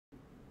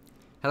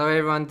Hello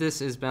everyone,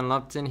 this is Ben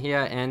Lupton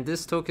here, and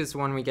this talk is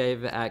one we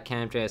gave at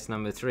CampJS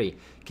number 3.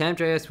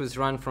 CampJS was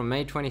run from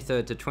May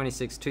 23rd to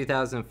 26,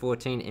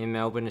 2014 in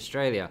Melbourne,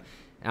 Australia.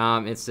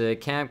 It's a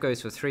camp,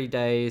 goes for 3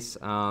 days.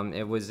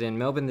 It was in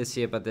Melbourne this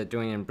year, but they're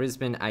doing it in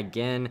Brisbane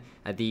again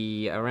at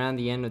around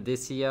the end of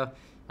this year.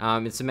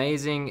 It's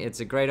amazing. It's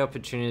a great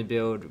opportunity to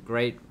build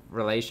great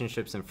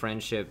relationships and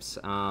friendships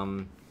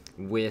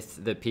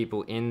with the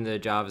people in the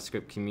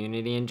JavaScript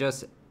community, and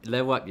just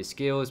level up your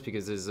skills,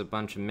 because there's a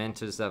bunch of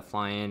mentors that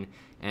fly in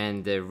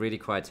and they're really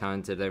quite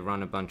talented. They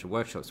run a bunch of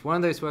workshops. One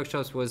of those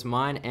workshops was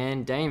mine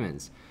and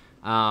Damon's,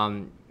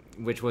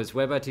 which was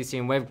WebRTC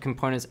and Web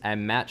Components, a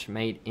match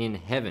made in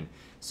heaven.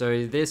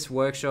 So this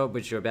workshop,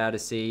 which you're about to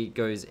see,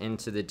 goes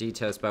into the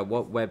details about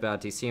what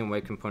WebRTC and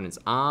Web Components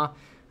are,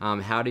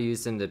 how to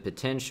use them, the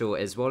potential,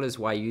 as well as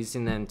why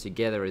using them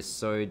together is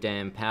so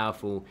damn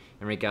powerful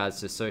in regards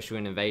to social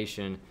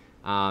innovation,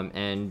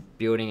 and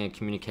building a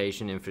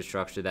communication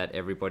infrastructure that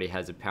everybody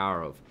has the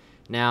power of.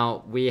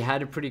 Now, we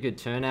had a pretty good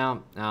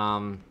turnout,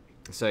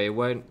 so it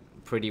went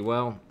pretty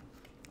well.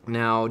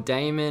 Now,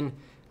 Damon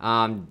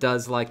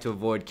does like to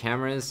avoid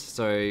cameras,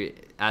 so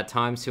at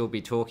times he'll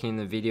be talking in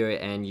the video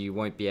and you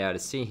won't be able to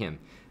see him.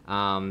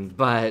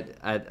 But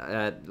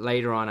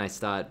later on, I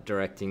start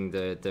directing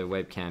the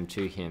webcam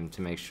to him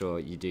to make sure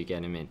you do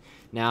get him in.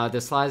 Now, the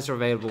slides are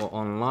available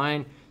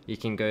online. You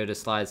can go to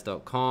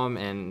slides.com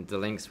and the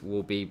links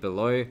will be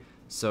below,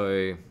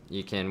 so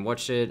you can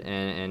watch it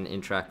and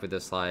interact with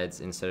the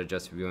slides instead of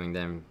just viewing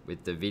them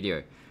with the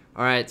video.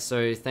 Alright,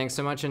 so thanks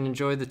so much and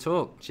enjoy the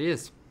talk.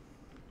 Cheers.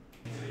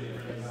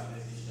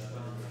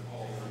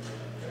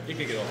 You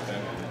kick it off,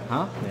 Dan.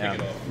 Huh? Yeah.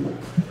 Kick it off.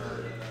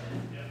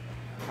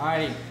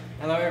 Alrighty,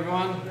 hello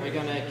everyone. We're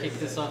gonna kick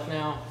this off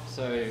now.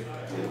 So,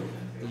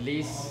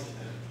 least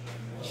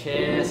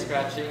chair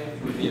scratching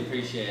would be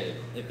appreciated,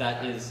 if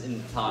that is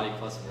entirely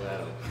possible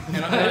at all.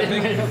 And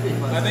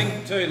I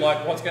think too,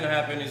 like what's going to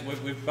happen is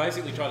we've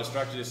basically tried to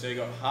structure this so you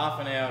got half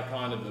an hour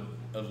kind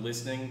of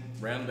listening,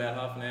 round about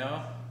half an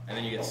hour, and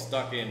then you get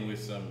stuck in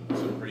with some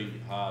pretty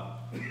hard,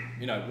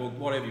 well,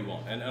 whatever you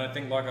want. And I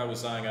think, like I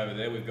was saying over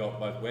there, we've got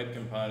both Web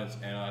Components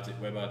and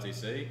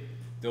WebRTC.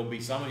 There'll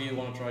be some of you who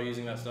want to try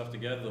using that stuff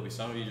together. There'll be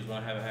some of you who just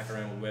want to have a hack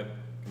around with Web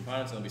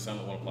Components, and there'll be some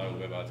that want to play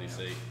with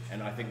WebRTC,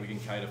 and I think we can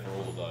cater for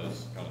all of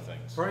those kind of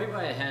things. Probably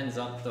by a hands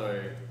up though,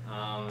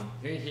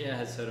 who here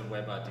has heard of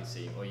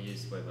WebRTC or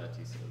used WebRTC a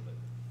little bit?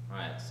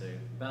 Alright, so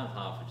about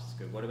half, which is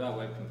good. What about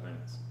Web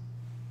Components?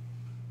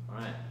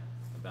 Alright,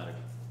 about a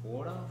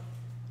quarter.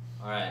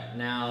 Alright,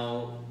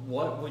 now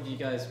what would you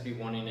guys be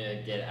wanting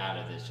to get out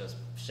of this? Just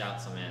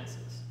shout some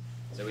answers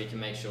so we can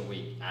make sure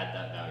we add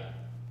that value.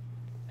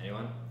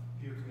 Anyone?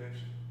 Peer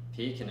connection.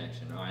 Peer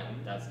connection, alright,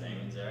 that's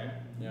Damon's area.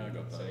 Yeah, I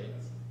got that. Sweet.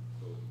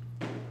 Cool.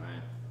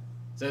 Alright.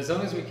 So as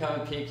long as we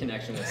cover peer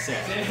connection, we're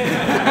set.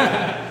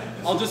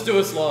 I'll just do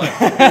a slide.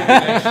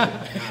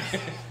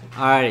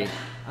 Alrighty.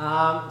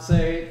 So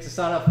to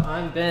start off,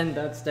 I'm Ben,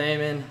 that's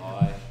Damon.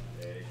 Hi.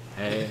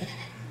 Hey.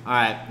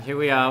 Alright, here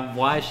we are.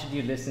 Why should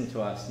you listen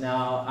to us?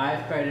 Now,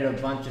 I've created a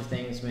bunch of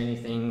things, many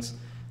things.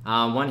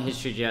 One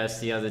History.js,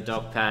 the other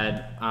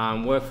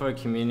DocPad. Work for a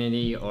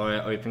community or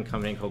an open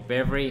company called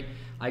Beverly.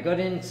 I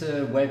got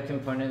into Web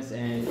Components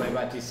and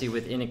WebRTC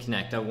with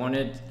InterConnect. I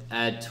wanted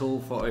a tool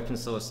for open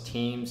source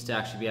teams to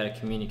actually be able to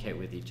communicate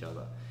with each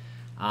other.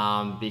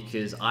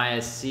 Because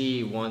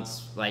ISC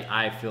wants,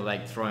 I feel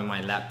like throwing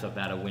my laptop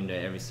out a window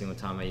every single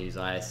time I use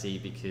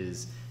ISC,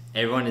 because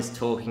everyone is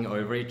talking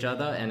over each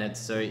other and it's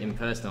so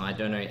impersonal. I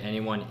don't know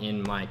anyone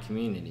in my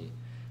community,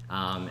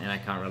 and I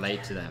can't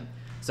relate to them.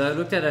 So I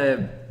looked at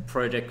a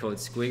project called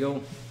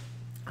Squiggle,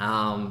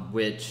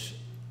 which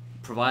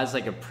provides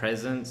like a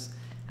presence.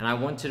 And I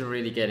wanted to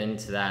really get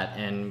into that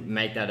and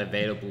make that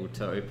available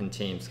to open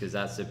teams, because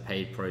that's a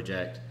paid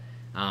project,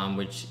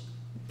 which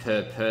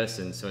per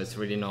person, so it's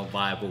really not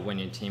viable when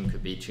your team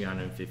could be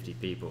 250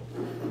 people.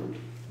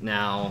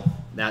 Now,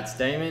 that's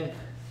Damon.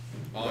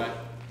 I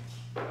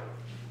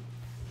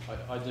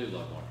do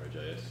love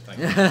MicroJS, thank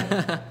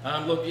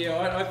you. Look,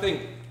 yeah, I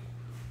think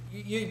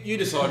you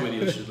decide whether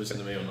you should listen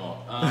to me or not.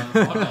 I've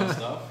done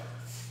stuff,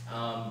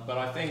 but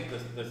I think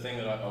the thing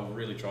that I've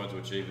really tried to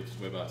achieve with this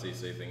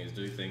WebRTC thing is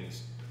do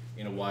things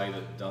in a way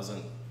that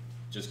doesn't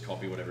just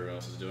copy what everyone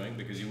else is doing,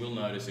 because you will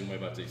notice in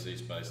WebRTC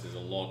space there's a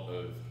lot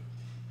of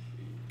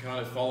kind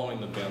of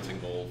following the bouncing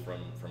ball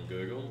from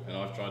Google, and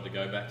I've tried to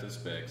go back to the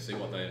spec, see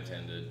what they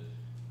intended,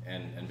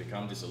 and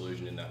become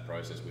disillusioned in that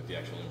process with the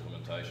actual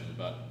implementation,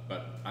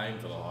 but aim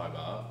for the high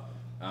bar,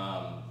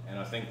 and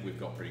I think we've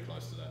got pretty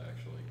close to that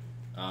actually.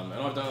 And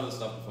I've done other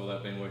stuff before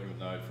that, been working with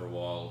Node for a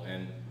while,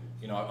 and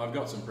I've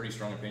got some pretty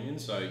strong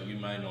opinions, so you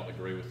may not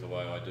agree with the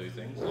way I do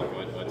things. Like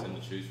I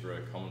tend to choose for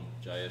a common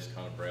JS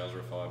kind of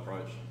browserify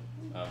approach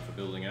for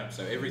building apps.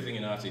 So everything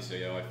in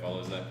RTCOI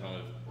follows that kind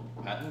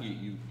of pattern.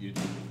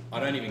 I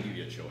don't even give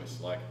you a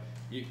choice. Like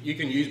you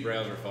can use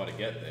browserify to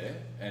get there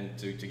and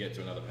to get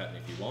to another pattern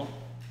if you want.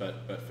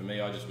 But for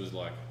me, I just was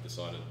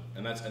decided,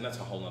 and that's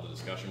a whole nother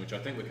discussion, which I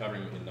think we're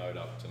covering in Node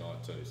up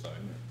tonight too. So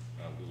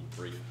a little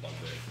brief plug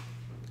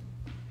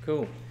there.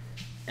 Cool.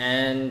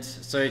 And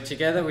so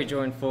together we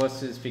joined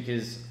forces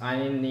because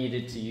I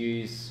needed to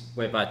use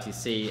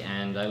WebRTC,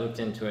 and I looked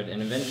into it,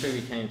 and eventually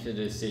we came to the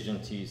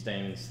decision to use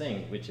Damon's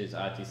thing, which is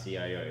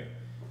RTC.io,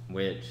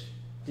 which,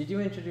 did you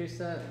introduce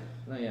that?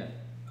 Not yet.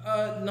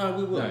 No,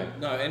 we will.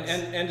 No,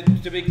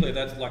 and to be clear,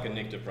 that's like a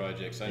Nectar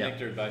project. So Yep.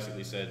 Nectar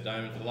basically said,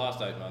 Damon, for the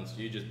last 8 months,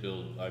 you just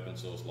build open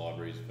source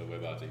libraries for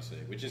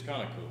WebRTC, which is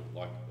kind of cool.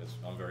 Like,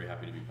 I'm very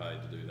happy to be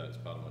paid to do that as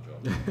part of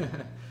my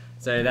job.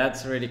 So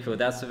that's really cool.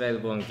 That's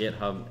available on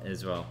GitHub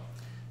as well.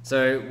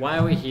 So why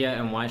are we here,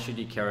 and why should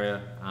you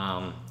care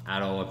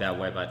at all about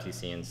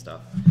WebRTC and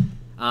stuff?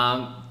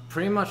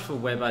 Pretty much for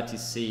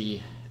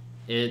WebRTC,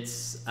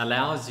 it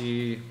allows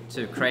you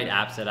to create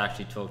apps that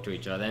actually talk to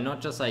each other. And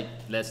not just like,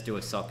 let's do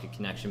a socket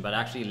connection, but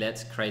actually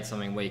let's create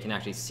something where you can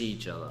actually see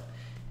each other.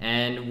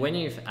 And when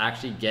you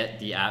actually get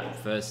the app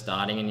first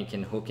starting and you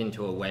can hook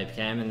into a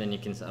webcam and then you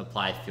can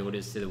apply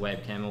filters to the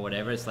webcam or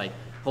whatever, it's like,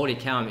 holy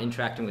cow, I'm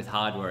interacting with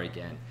hardware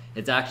again.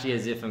 It's actually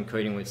as if I'm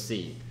coding with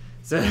C.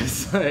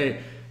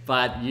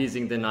 But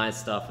using the nice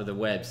stuff of the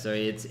web. So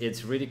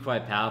it's really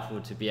quite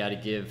powerful to be able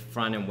to give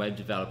front-end web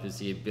developers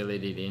the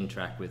ability to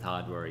interact with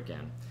hardware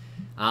again.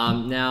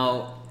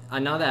 Now,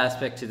 another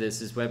aspect to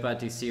this is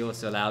WebRTC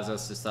also allows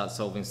us to start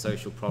solving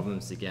social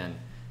problems again.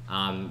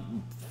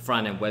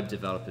 Front-end web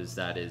developers,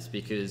 that is,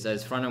 because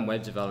as front-end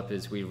web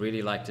developers, we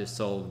really like to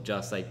solve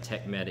just like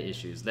tech meta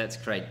issues. Let's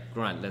create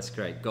Grunt, let's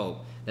create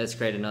Gulp, let's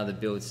create another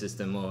build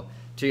system, or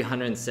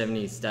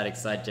 270 static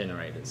site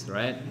generators,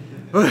 right?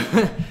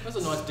 That's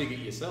a nice dig at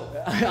yourself.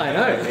 I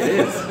know, it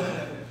is.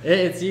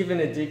 It's even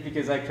a dig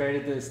because I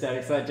created the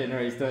static site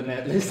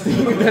generators.net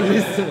listing that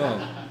lists them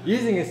all,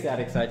 using a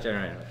static site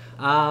generator.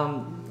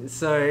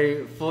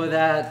 So for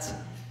that,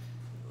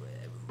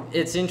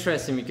 it's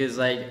interesting because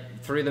like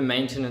through the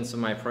maintenance of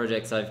my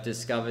projects, I've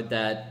discovered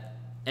that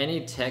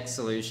any tech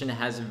solution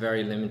has a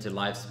very limited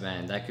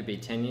lifespan. That could be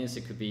 10 years,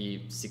 it could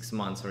be 6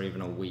 months, or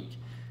even a week,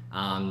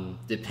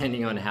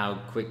 depending on how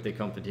quick the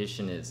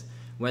competition is.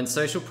 When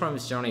social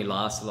problems generally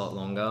last a lot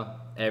longer,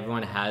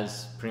 everyone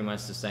has pretty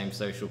much the same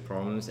social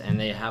problems and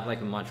they have like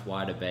a much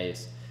wider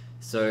base.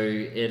 So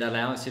it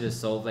allows you to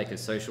solve like a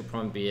social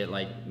problem, be it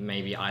like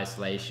maybe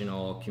isolation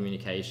or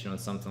communication or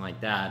something like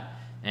that,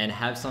 and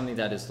have something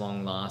that is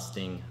long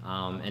lasting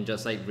and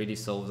just like really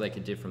solves like a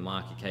different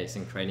market case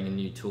and creating a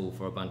new tool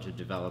for a bunch of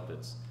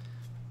developers.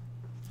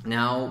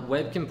 Now,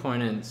 Web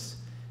Components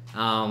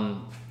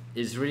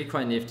is really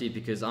quite nifty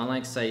because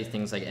unlike say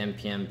things like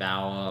NPM,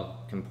 Bower,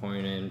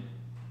 Component,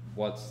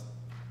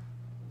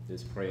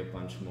 there's probably a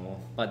bunch more,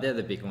 but they're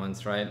the big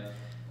ones, right?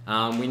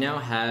 We now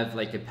have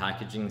like a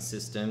packaging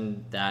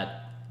system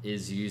that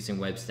is using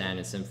web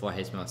standards and for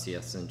HTML,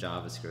 CSS, and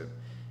JavaScript.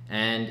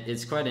 And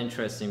it's quite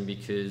interesting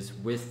because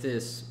with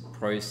this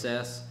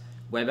process,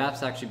 web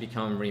apps actually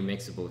become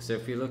remixable. So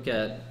if you look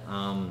at,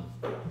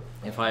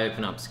 if I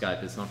open up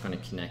Skype, it's not going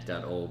to connect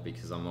at all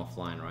because I'm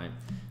offline, right?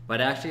 But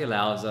it actually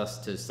allows us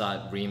to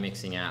start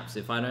remixing apps.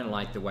 If I don't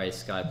like the way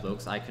Skype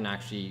looks, I can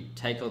actually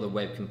take all the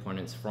web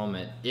components from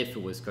it, if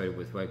it was coded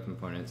with web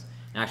components,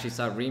 and actually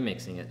start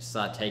remixing it,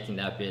 start taking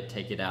that bit,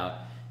 take it out,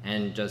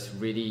 and just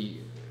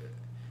really,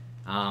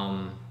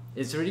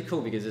 it's really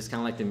cool because it's kind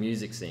of like the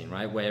music scene,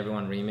 right? Where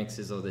everyone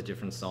remixes all the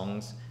different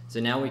songs. So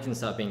now we can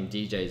start being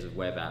DJs of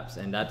web apps,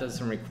 and that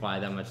doesn't require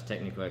that much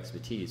technical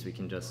expertise. We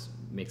can just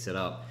mix it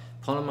up.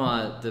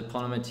 The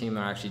Polymer team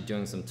are actually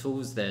doing some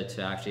tools there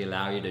to actually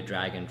allow you to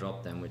drag and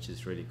drop them, which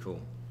is really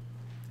cool.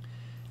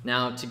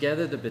 Now,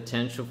 together, the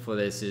potential for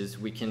this is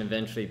we can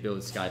eventually build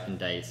Skype in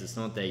days. It's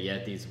not there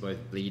yet. These are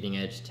both bleeding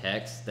edge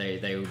techs.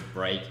 They will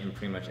break in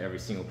pretty much every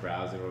single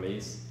browser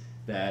release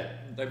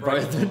that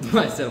both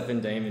myself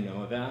and Damon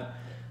know about.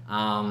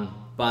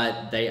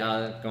 But they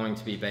are going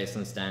to be based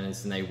on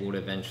standards, and they will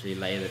eventually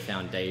lay the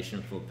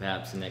foundation for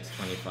perhaps the next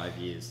 25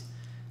 years.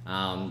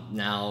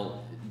 Now,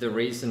 the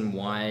reason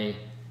why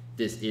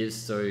this is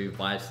so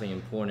vitally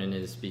important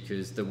is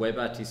because the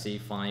WebRTC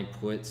finally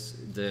puts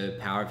the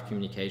power of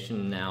communication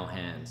in our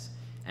hands.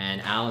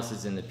 And ours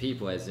is in the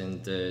people, as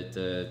in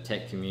the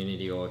tech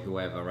community or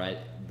whoever, right?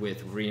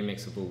 With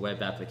remixable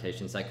web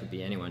applications, that could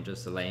be anyone,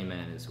 just a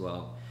layman as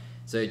well.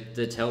 So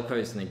the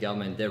telcos and the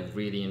government, they're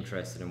really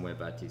interested in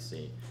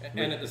WebRTC.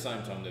 And at the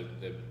same time,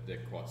 they're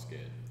quite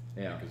scared.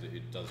 Yeah. Because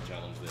it does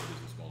challenge their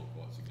business model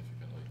quite significantly.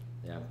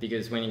 Yeah,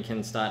 because when you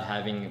can start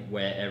having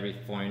where every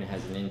phone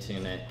has an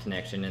internet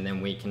connection and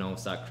then we can all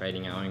start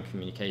creating our own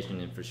communication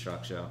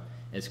infrastructure,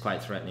 it's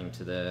quite threatening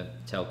to the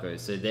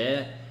telcos. So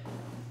they're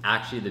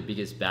actually the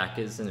biggest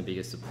backers and the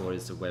biggest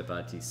supporters of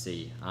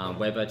WebRTC.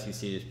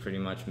 WebRTC is pretty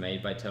much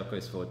made by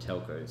telcos for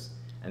telcos.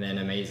 And then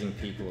amazing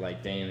people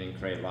like Damon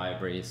create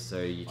libraries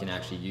so you can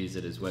actually use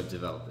it as web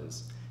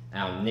developers.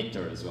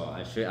 Nectar as well.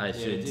 I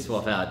should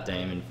swap out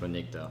Damon for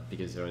Nectar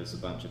because there is a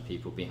bunch of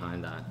people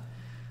behind that.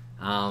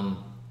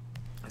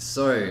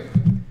 So,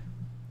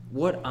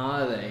 what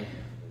are they?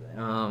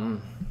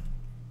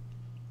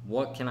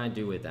 What can I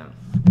do with them?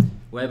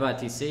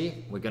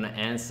 WebRTC, we're going to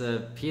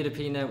answer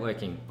peer-to-peer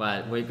networking,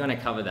 but we're going to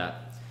cover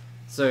that.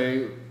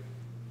 So,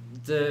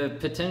 the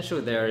potential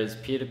there is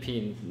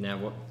peer-to-peer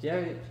network.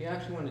 Yeah, do you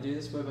actually want to do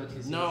this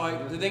WebRTC?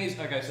 No, the thing is,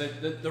 okay, so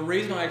the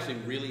reason I'm actually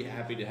really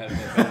happy to have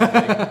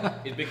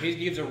him is because he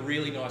gives a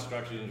really nice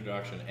structured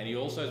introduction, and he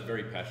also is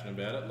very passionate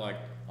about it. Like,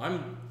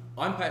 I'm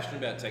passionate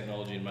about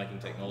technology and making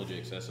technology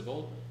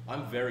accessible.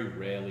 I'm very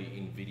rarely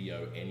in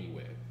video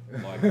anywhere.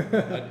 Like,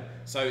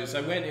 so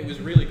when it was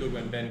really good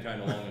when Ben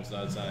came along and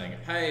started saying,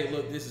 hey,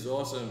 look, this is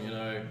awesome, you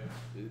know,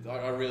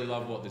 I really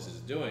love what this is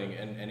doing,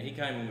 and he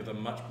came in with a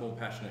much more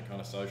passionate kind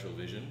of social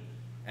vision,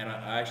 and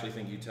I actually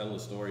think you tell the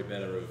story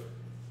better of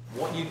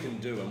what you can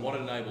do and what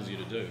it enables you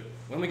to do.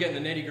 When we get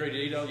in the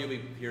nitty-gritty detail, you'll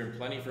be hearing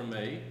plenty from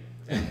me,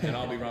 and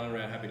I'll be running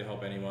around happy to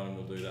help anyone, and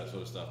we'll do that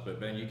sort of stuff. But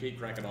Ben, you keep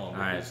cracking on.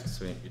 Alright,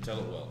 sweet. You tell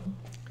it well.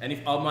 And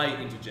if I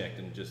may interject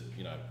and just,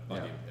 you know,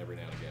 bug you every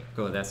now and again.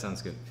 Cool, that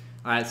sounds good.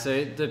 Alright,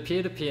 so the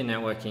peer-to-peer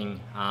networking,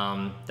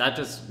 that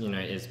just, you know,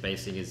 is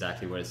basically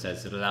exactly what it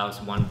says. It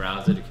allows one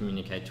browser to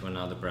communicate to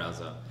another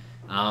browser.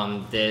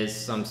 There's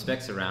some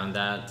specs around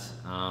that,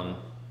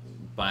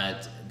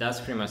 but that's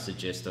pretty much the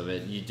gist of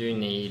it. You do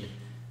need,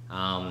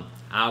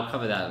 I'll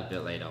cover that a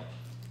bit later.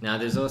 Now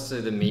there's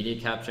also the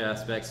media capture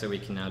aspect, so we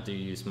can now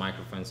use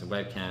microphones and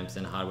webcams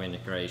and hardware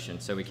integration,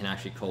 so we can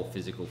actually call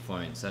physical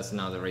phones. That's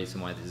another reason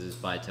why this is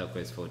by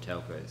telcos for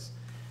telcos.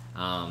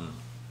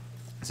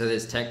 So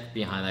there's tech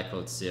behind that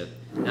called SIP.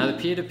 Now the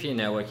peer-to-peer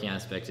networking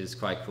aspect is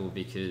quite cool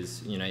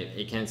because, you know,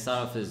 it can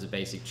start off as a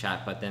basic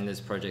chat, but then there's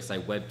projects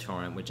like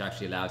WebTorrent, which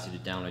actually allows you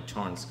to download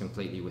torrents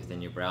completely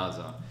within your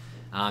browser.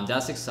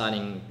 That's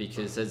exciting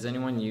because has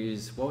anyone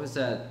used, what was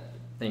that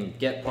thing,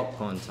 Get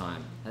Popcorn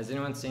Time? Has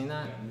anyone seen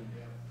that?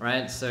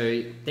 Right,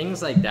 so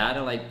things like that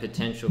are like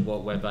potential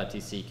what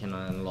WebRTC can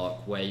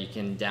unlock, where you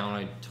can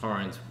download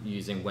torrents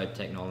using web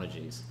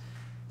technologies.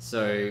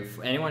 So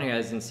for anyone who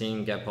hasn't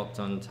seen Get Popped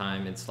on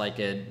Time, it's like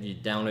you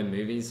download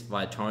movies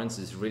via torrents.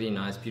 It's really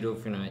nice,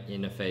 beautiful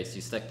interface.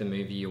 You select the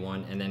movie you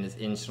want, and then it's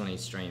instantly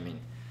streaming,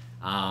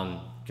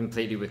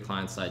 completely with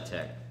client-side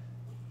tech,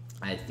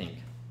 I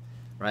think.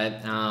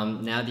 Right.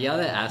 Now the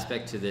other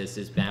aspect to this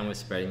is bandwidth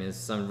spreading. There's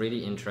some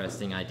really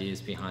interesting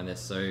ideas behind this.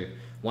 So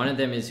one of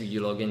them is you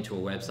log into a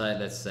website.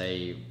 Let's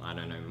say, I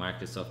don't know,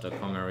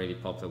 Microsoft.com, a really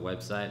popular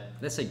website.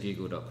 Let's say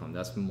Google.com.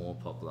 That's more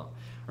popular,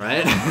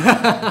 right?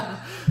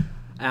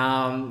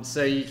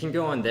 So you can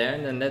go on there,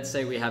 and then let's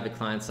say we have a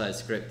client-side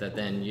script that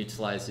then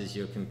utilizes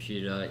your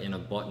computer in a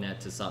botnet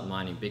to start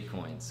mining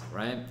Bitcoins,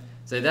 right?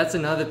 So that's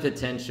another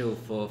potential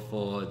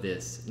for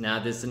this. Now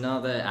there's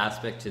another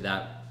aspect to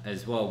that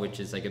as well,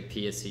 which is like a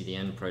peer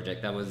CDN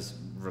project that was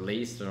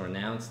released or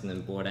announced and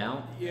then bought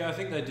out. Yeah, I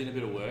think they did a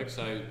bit of work.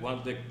 So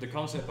the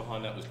concept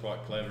behind that was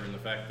quite clever in the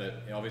fact that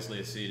obviously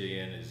a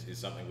CDN is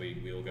something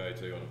we all go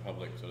to on a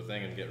public sort of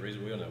thing and get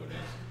reason. We all know what it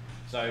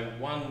is. So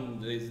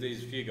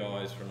these few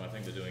guys from, I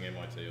think they're doing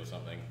MIT or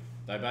something,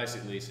 they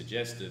basically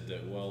suggested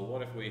that, well,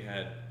 what if we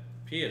had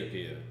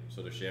peer-to-peer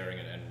sort of sharing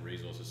and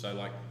resources? So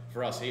like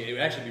for us here, it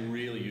would actually be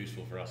really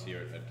usable for us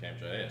here at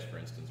Camp.js, for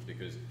instance,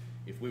 because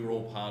if we were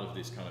all part of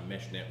this kind of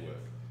mesh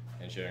network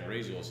and sharing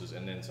resources,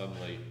 and then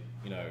suddenly,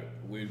 you know,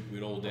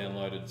 we'd all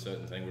downloaded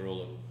certain thing, we're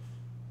all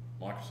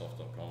at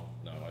Microsoft.com.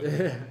 No,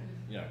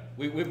 you know,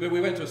 we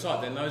went to a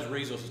site, then those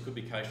resources could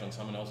be cached on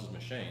someone else's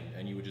machine,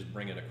 and you would just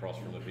bring it across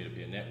from the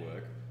peer-to-peer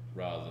network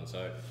rather than,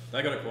 so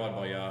they got acquired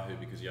by Yahoo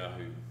because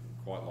Yahoo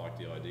quite liked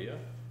the idea.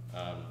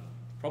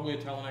 Probably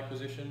a talent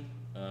acquisition,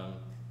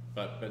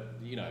 but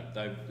you know,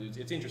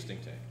 it's interesting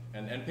tech,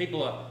 and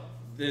people are.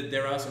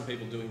 There are some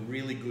people doing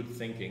really good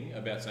thinking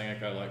about saying,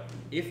 okay, like,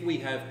 if we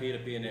have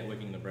peer-to-peer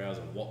networking in the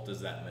browser, what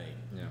does that mean?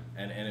 Yeah.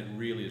 And it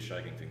really is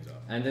shaking things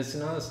up. And there's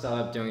another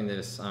startup doing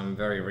this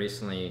very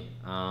recently,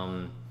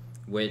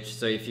 which,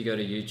 so if you go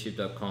to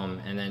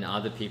youtube.com and then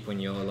other people in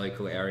your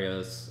local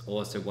areas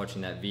also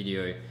watching that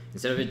video,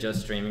 instead of it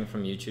just streaming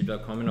from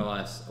youtube.com, it'll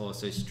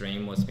also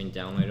stream what's been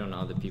downloaded on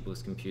other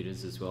people's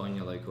computers as well in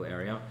your local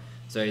area.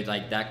 So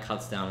like that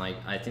cuts down, like,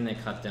 I think they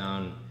cut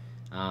down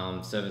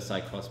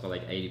server-side cost by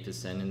like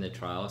 80% in the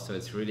trial, so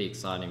it's really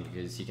exciting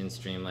because you can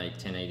stream like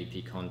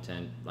 1080p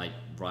content like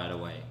right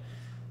away.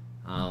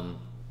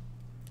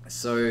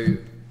 So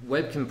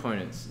web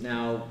components.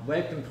 Now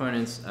web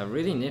components are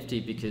really nifty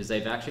because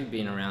they've actually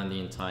been around the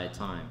entire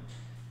time.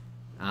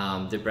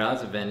 The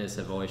browser vendors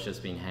have always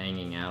just been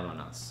hanging out on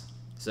us.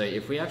 So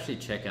if we actually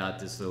check out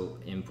this little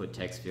input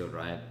text field,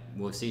 right,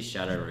 we'll see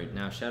shadow root.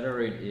 Now shadow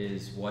root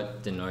is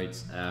what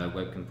denotes a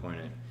web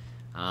component.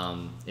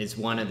 It's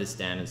one of the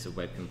standards of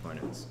web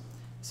components.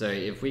 So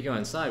if we go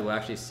inside, we'll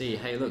actually see,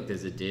 hey, look,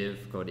 there's a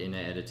div called inner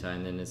editor,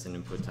 and then there's an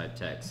input type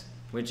text,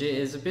 which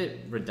is a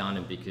bit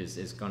redundant because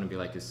it's going to be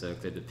like a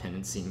circular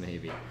dependency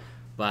maybe.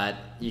 But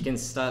you can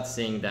start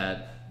seeing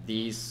that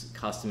these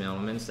custom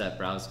elements that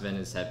browser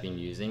vendors have been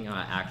using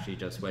are actually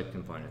just web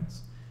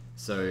components.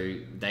 So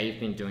they've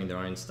been doing their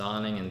own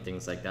styling and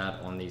things like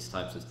that on these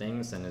types of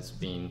things, and it's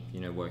been,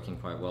 you know, working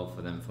quite well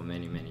for them for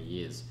many, many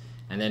years.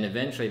 And then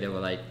eventually they were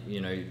like,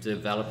 you know,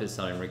 developers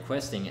started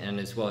requesting, and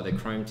as well the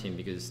Chrome team,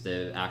 because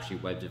they're actually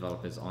web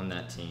developers on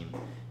that team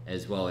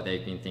as well,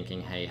 they've been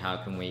thinking, hey, how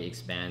can we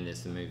expand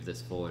this and move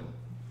this forward?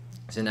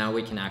 So now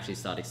we can actually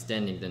start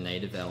extending the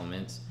native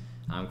elements,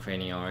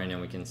 creating our own,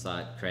 and we can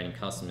start creating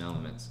custom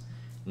elements.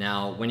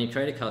 Now, when you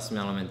create a custom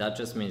element, that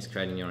just means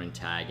creating your own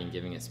tag and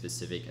giving it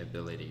specific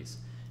abilities.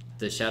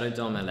 The Shadow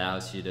DOM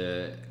allows you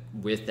to,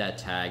 with that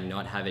tag,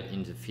 not have it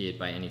interfered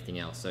by anything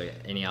else. So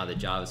any other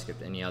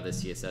JavaScript, any other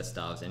CSS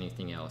styles,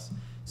 anything else.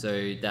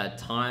 So that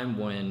time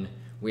when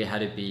we had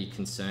to be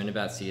concerned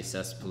about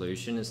CSS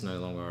pollution is no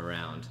longer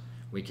around.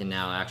 We can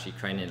now actually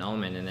create an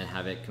element and then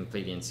have it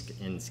completely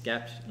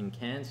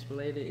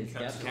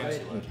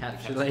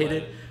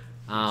encapsulated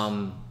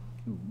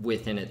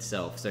within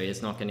itself. So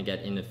it's not going to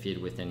get interfered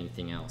with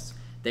anything else.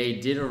 They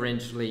did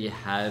originally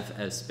have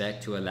a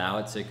spec to allow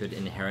it so it could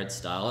inherit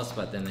styles,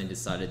 but then they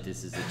decided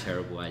this is a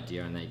terrible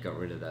idea and they got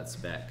rid of that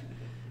spec.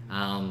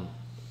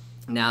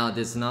 Now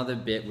there's another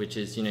bit, which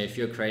is, you know, if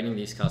you're creating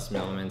these custom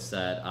elements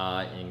that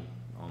are in,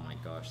 oh my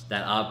gosh,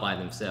 that are by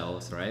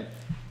themselves, right?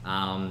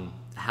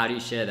 How do you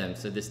share them?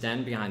 So the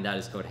standard behind that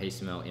is called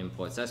HTML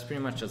imports. That's pretty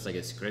much just like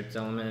a script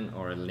element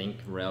or a link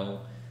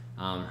rel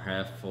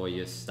ref for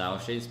your style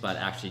sheets, but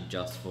actually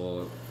just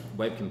for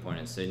web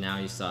components. So now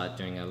you start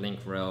doing a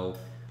link rel,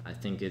 I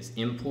think it's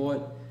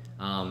import,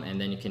 and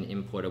then you can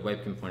import a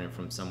web component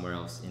from somewhere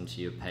else into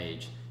your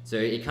page. So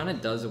it kind of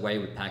does away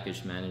with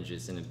package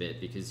managers in a bit,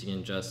 because you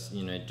can just,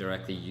 you know,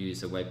 directly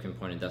use a web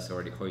component that's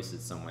already hosted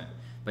somewhere.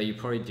 But you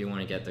probably do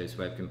want to get those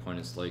web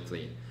components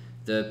locally.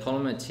 The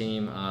Polymer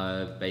team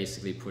are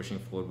basically pushing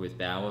forward with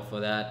Bower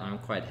for that. I'm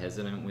quite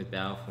hesitant with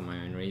Bower for my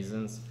own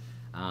reasons.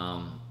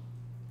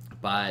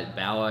 But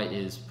Bower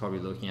is probably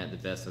looking at the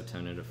best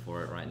alternative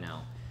for it right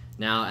now.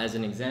 Now, as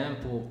an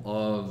example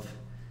of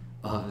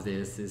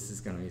this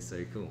is going to be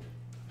so cool.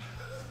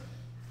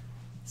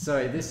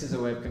 So this is a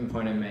web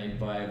component made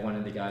by one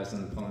of the guys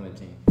on the Polymer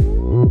team.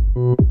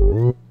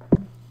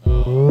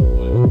 Oh,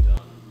 what have you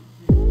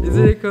done?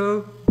 Isn't it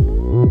cool?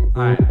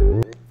 Alright,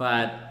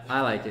 but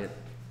I like it.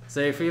 So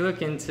if we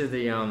look into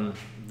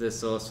the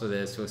source for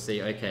this, we'll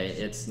see, okay,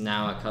 it's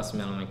now a custom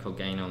element called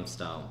GainOm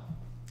style.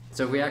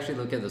 So if we actually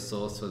look at the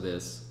source for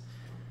this,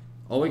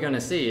 all we're going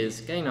to see is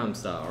GainOm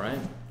style, right?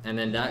 And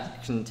then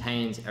that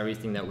contains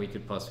everything that we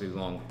could possibly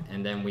want.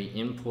 And then we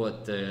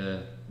import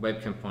the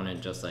web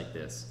component just like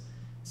this.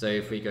 So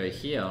if we go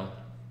here,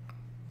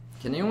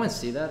 can anyone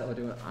see that?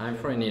 Or I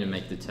probably need to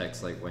make the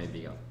text like way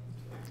bigger.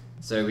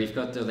 So we've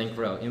got the link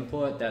rel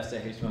import, that's the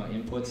HTML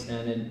import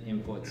standard,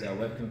 imports our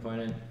web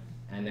component,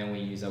 and then we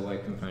use our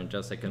web component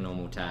just like a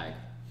normal tag.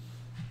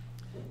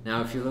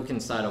 Now if you look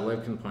inside our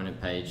web component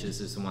page, this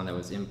is the one that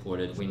was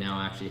imported, we now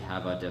actually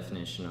have our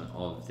definition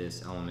of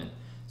this element.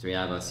 So we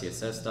have our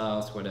CSS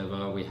styles,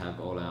 whatever, we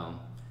have all our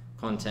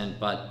content,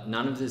 but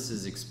none of this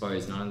is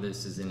exposed, none of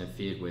this is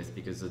interfered with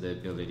because of the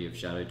ability of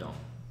Shadow DOM.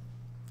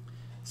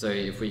 So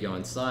if we go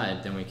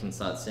inside, then we can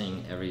start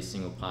seeing every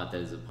single part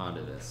that is a part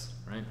of this,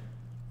 right?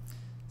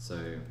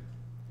 So,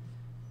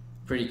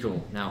 pretty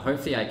cool. Now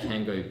hopefully I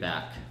can go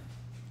back.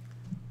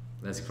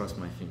 Let's cross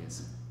my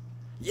fingers.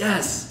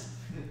 Yes!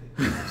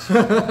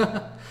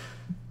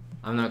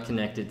 I'm not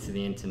connected to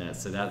the internet,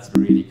 so that's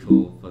really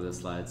cool for the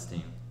slides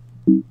team.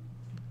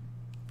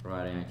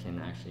 Right, I can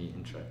actually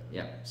intro.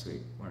 Yeah,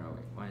 sweet. Where are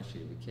we? Why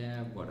should we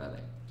care? What are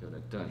they?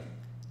 Done.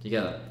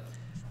 Together.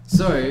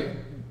 So,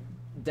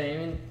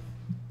 Damien,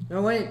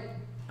 no wait,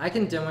 I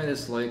can demo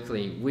this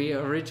locally. We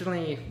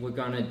originally were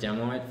going to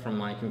demo it from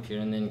my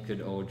computer and then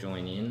could all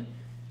join in.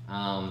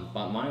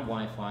 But my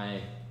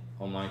Wi-Fi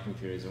on my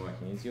computer isn't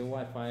working. Is your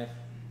Wi-Fi?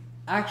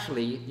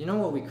 Actually, you know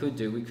what we could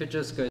do? We could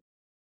just go.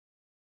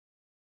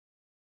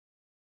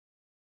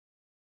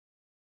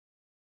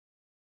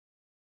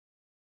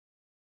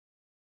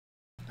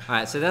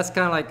 Alright, so that's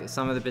kind of like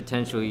some of the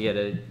potential you get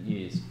to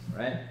use,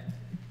 right?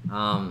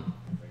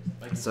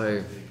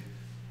 So,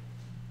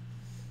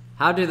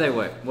 how do they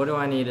work? What do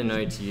I need to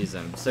know to use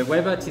them? So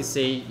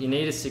WebRTC, you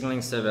need a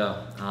signaling server.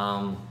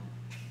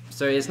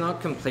 So it's not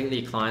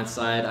completely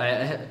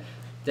client-side.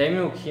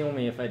 Damien will kill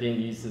me if I didn't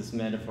use this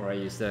metaphor I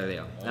used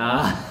earlier.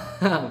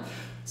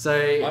 So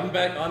I'm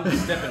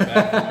just stepping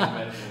back from my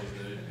metaphors,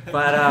 dude.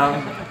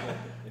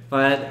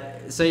 But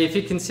so if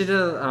you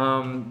consider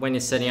when you're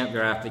setting up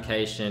your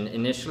application,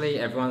 initially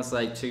everyone's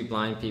like two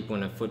blind people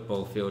in a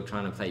football field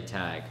trying to play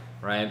tag,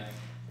 right?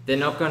 They're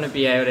not going to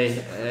be able to.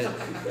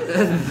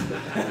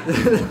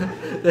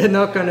 They're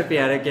not going to be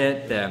able to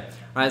get there,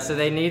 right? So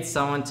they need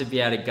someone to be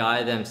able to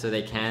guide them so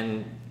they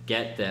can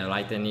get there.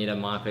 Like they need a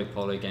Marco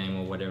Polo game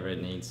or whatever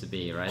it needs to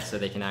be, right? So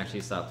they can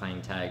actually start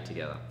playing tag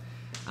together.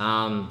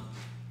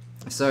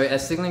 So a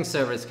signaling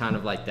server is kind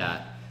of like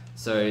that.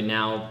 So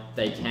now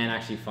they can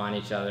actually find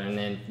each other, and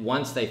then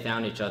once they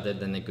found each other,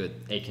 then they're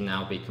good. They can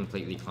now be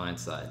completely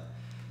client-side.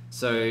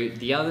 So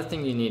the other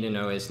thing you need to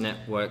know is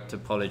network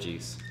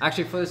topologies.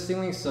 Actually, for the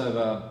signaling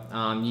server,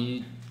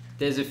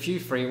 there's a few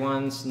free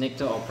ones.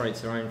 Nicta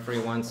operates their own free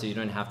ones, so you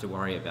don't have to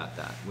worry about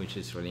that, which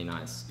is really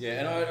nice. Yeah,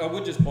 and I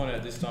would just point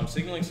out this time,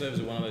 signaling servers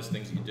are one of those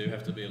things that you do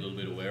have to be a little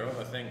bit aware of.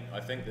 I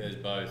think there's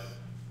both.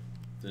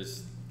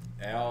 There's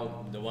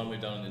the one we've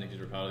done in the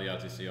Nicta are part of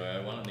the RTC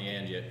IO one, and the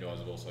AndYet guys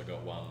have also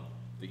got one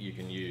that you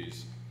can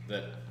use.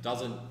 that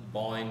doesn't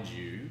bind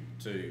you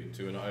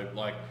to an open,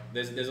 like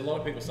there's a lot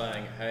of people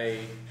saying, hey,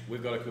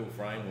 we've got a cool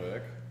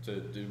framework to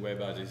do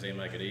WebRTC and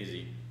make it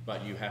easy,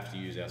 but you have to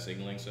use our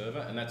signaling server,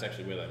 and that's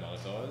actually where they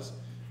monetize.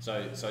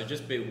 So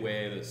just be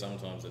aware that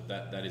sometimes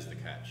that is the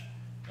catch.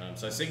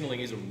 So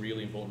signaling is a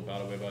really important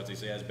part of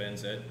WebRTC, as Ben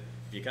said.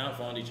 If you can't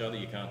find each other,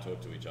 you can't talk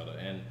to each other,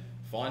 and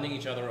finding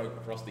each other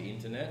across the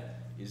internet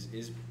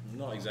is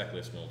not exactly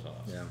a small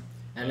task. Yeah.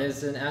 And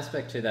there's an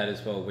aspect to that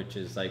as well, which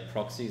is like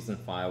proxies and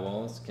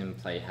firewalls can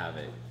play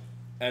havoc.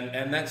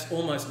 And that's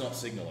almost not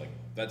signaling.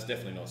 That's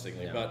definitely not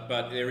signaling. Yeah.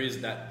 But there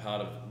is that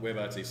part of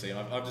WebRTC.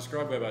 And I've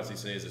described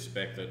WebRTC as a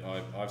spec that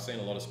I've seen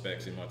a lot of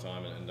specs in my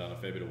time and done a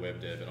fair bit of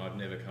web dev, and I've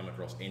never come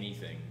across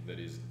anything that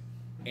is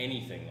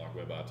anything like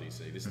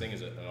WebRTC. This thing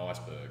is an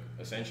iceberg.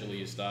 Essentially,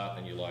 you start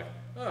and you're like,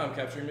 oh, I'm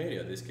capturing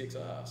media. This kicks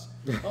ass.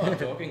 Oh, I'm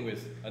talking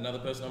with another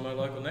person on my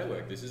local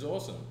network. This is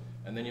awesome.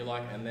 And then you're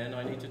like, and then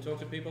I need to talk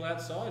to people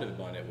outside of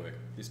my network.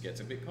 This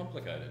gets a bit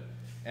complicated.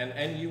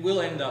 And you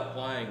will end up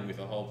playing with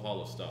a whole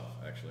pile of stuff,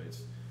 actually.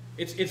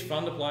 It's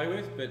fun to play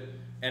with,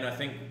 and I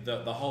think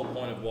the whole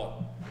point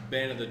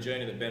of the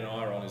journey that Ben and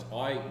I are on is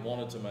I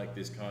wanted to make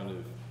this kind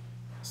of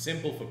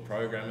simple for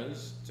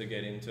programmers to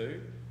get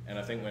into. And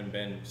I think when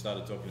Ben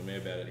started talking to me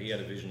about it, he had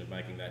a vision of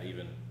making that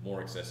even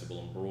more accessible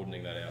and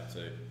broadening that out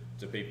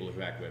to people who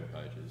hack web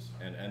pages.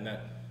 And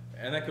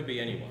that could be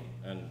anyone.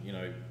 And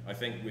I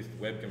think with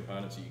web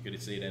components, you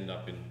could see it end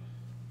up in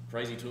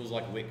crazy tools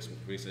like Wix, which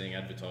we're seeing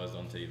advertised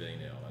on TV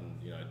now, and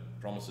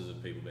promises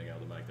of people being able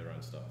to make their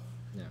own stuff.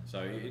 Yeah.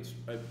 So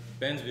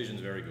Ben's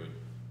vision's very good.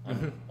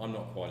 I'm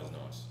not quite as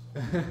nice.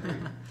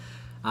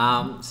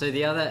 So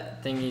the other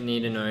thing you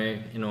need to know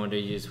in order to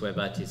use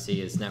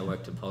WebRTC is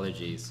network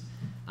topologies.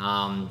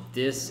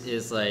 This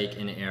is like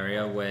an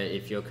area where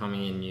if you're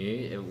coming in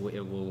new,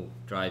 it will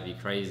drive you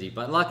crazy.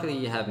 But luckily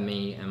you have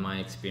me and my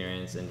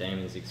experience and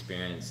Damon's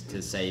experience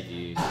to save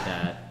you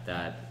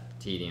that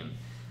tedium.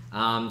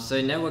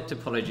 So network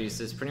topologies,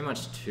 there's pretty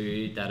much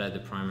two that are the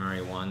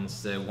primary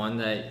ones. The one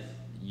that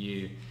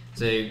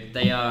so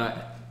they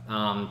are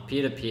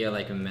peer-to-peer,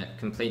 like a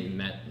complete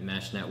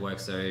mesh network.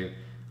 So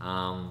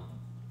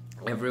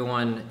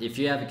everyone, if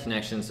you have a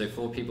connection, so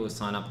 4 people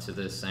sign up to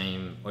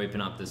open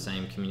up the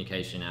same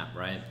communication app,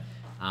 right?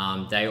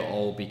 They'll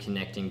all be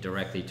connecting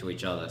directly to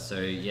each other. So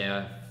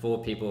yeah,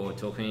 4 people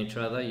talking to each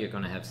other, you're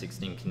gonna have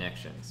 16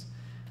 connections.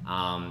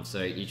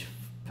 So each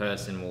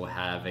person will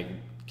have a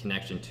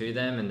connection to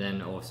them, and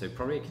then also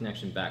probably a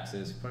connection back. So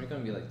there's probably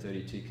gonna be like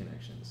 32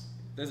 connections.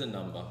 There's a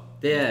number.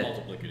 Yeah. It's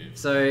multiplicative.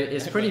 So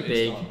it's pretty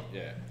big.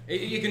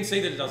 You can see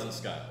that it doesn't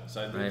scale.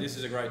 So right. This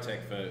is a great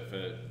tech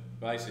for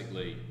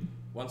basically,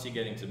 once you're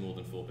getting to more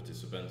than 4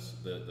 participants,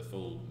 the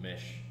full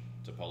mesh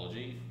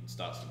topology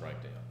starts to break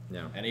down.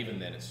 Yeah. And even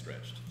then it's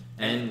stretched.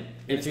 And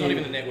it's not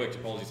even the network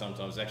topology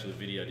sometimes, it's actually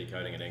video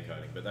decoding and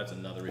encoding, but that's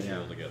another issue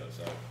altogether.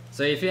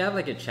 So if you have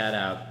like a chat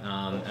out,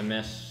 a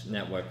mesh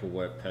network will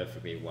work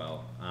perfectly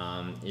well.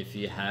 If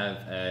you have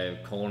a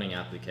calling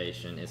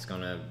application, it's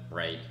gonna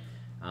break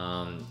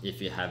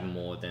if you have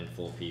more than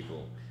 4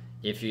 people.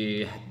 If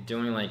you're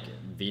doing like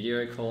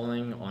video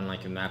calling on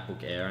like a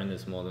MacBook Air and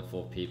there's more than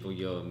 4 people,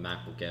 your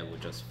MacBook Air will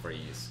just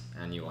freeze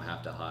and you will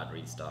have to hard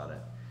restart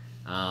it.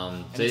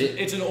 So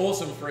it's an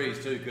awesome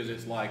freeze too, because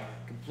it's like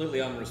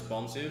completely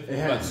unresponsive,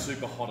 but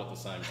super hot at the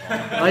same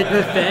time. Like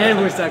the fan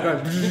will start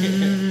going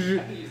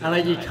and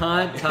like you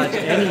can't touch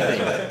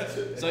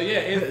anything. So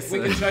yeah, we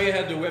can show you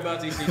how to do a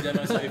WebRTC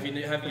demo. So if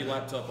you have your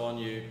laptop on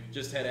you,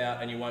 just head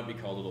out and you won't be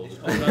cold at all.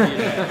 Just hold it under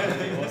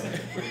your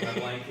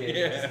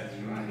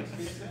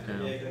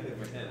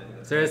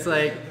So it's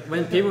like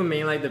when people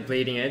mean like the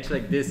bleeding edge,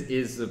 like this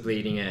is the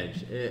bleeding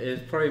edge.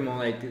 It's probably more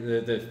like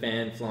the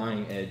fan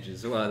flying edge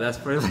as well. That's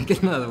probably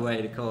like another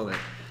way to call it.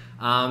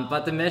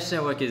 But the mesh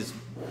network is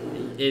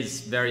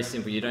very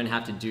simple. You don't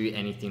have to do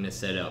anything to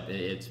set up.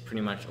 It's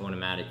pretty much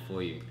automatic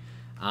for you.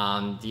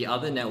 The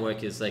other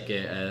network is like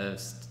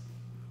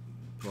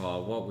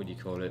well, what would you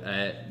call it?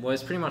 Well,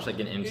 it's pretty much like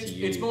an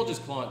MCU. It's more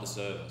just client to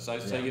server.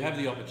 So you have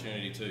the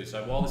opportunity too.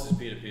 So while this is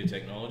peer-to-peer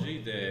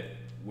technology,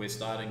 we're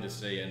starting to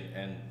see,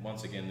 and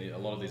once again, a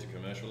lot of these are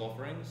commercial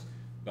offerings,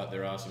 but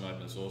there are some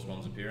open source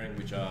ones appearing,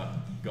 which are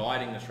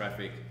guiding the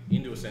traffic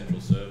into a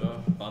central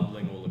server,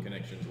 bundling all the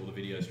connections, all the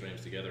video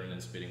streams together, and then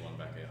spitting one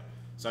back out.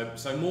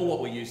 So more what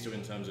we're used to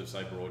in terms of,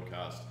 say,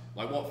 broadcast,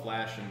 like what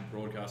Flash and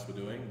broadcast were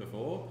doing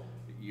before,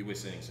 we're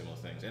seeing similar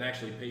things. And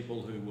actually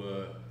people who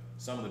were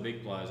some of the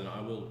big players, and I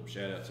will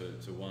shout out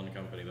to one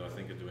company that I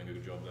think are doing a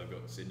good job. They've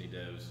got Sydney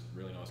devs,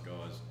 really nice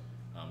guys.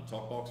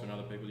 Talkbox and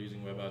other people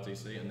using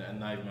WebRTC, and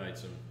they've made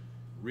some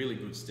really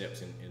good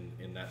steps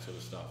in that sort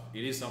of stuff.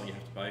 It is something you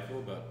have to pay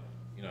for, but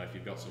if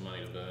you've got some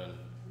money to burn,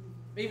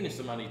 even if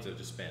some money to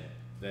just spend,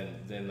 then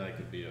they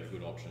could be a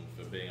good option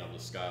for being able to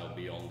scale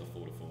beyond the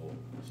 4 to 4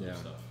 sort of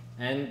stuff.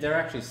 And they're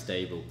actually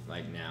stable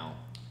like now.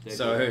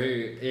 So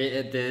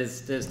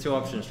there's 2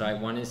 options, right?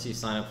 One is you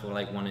sign up for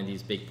like one of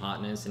these big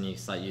partners and you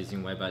start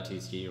using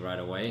WebRTC right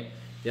away.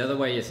 The other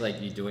way is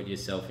like you do it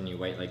yourself and you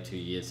wait like 2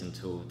 years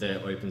until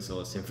the open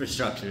source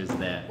infrastructure is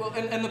there. Well,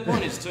 and the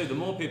point is too, the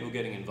more people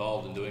getting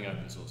involved in doing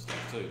open source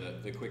stuff too,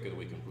 the quicker that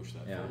we can push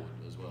that forward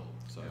as well.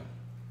 So,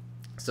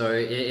 so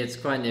it's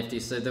quite nifty.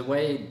 So the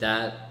way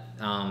that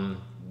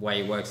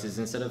way works is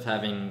instead of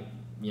having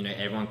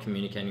everyone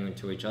communicating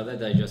to each other,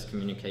 they just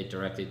communicate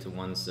directly to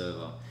one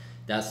server.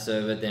 That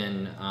server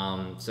then,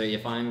 so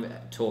if I'm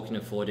talking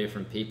to 4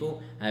 different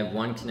people, I have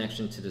one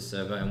connection to the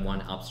server and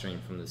one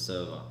upstream from the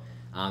server.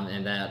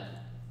 And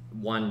that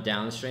one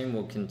downstream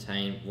will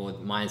contain, well,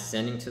 my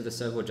sending to the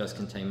server will just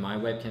contain my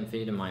webcam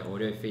feed and my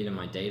audio feed and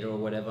my data or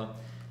whatever.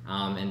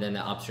 And then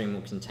the upstream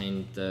will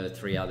contain the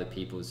 3 other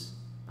people's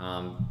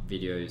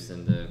videos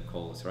and the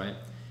calls, right?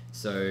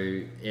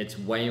 So it's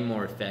way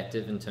more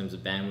effective in terms of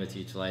bandwidth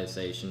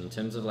utilization, in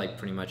terms of like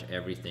pretty much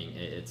everything,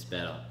 it's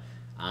better.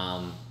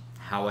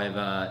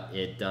 However,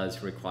 it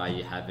does require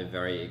you have a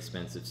very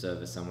expensive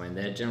server somewhere, and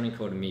they're generally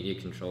called a media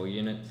control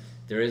unit.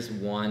 There is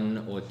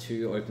 1 or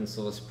 2 open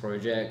source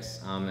projects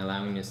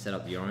allowing you to set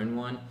up your own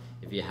one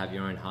if you have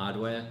your own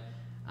hardware.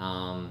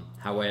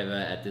 However,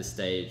 at this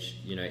stage,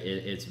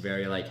 it's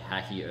very like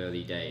hacky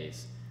early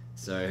days.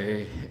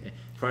 So,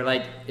 for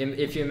like,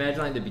 if you imagine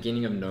like the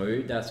beginning of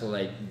Node, that's what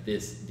like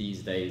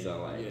these days are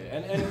like. Yeah,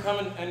 and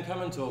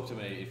come and talk to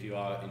me if you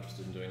are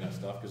interested in doing that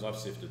stuff, because I've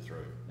sifted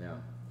through. Yeah.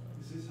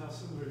 This is how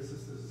similar is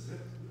this to the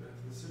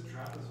zip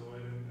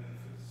trapezoid, and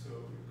so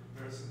in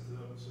comparison to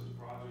the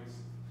projects,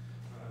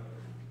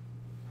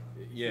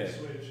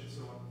 switch and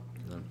so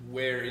on.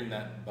 We're in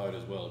that boat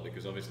as well,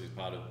 because obviously as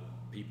part of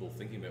people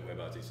thinking about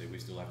WebRTC, we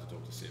still have to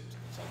talk to SIP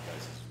in some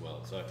cases as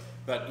well. So,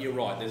 but you're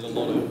right. There's a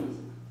lot of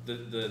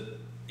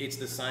it's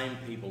the same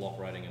people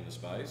operating in the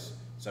space,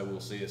 so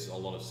we'll see a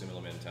lot of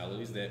similar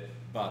mentalities there.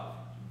 But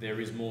there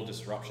is more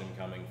disruption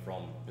coming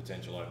from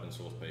potential open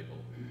source people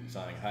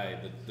saying, hey,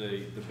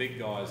 the big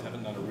guys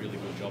haven't done a really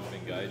good job of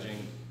engaging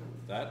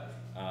that.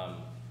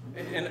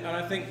 And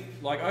I think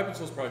like open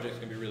source projects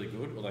can be really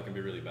good or they can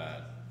be really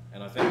bad.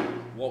 And I think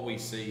what we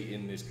see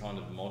in this kind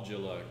of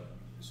modular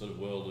sort of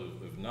world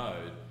of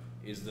Node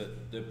is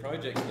that the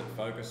projects that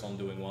focus on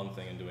doing one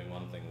thing and doing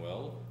one thing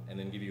well, and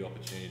then give you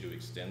opportunity to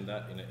extend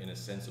that in a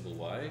sensible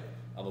way,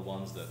 are the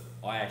ones that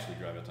I actually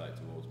gravitate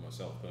towards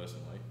myself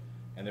personally.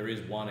 And there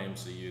is one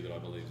MCU that I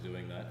believe is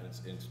doing that, and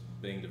it's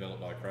being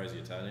developed by a crazy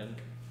Italian,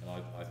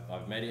 and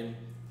I've met him,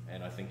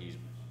 and I think he's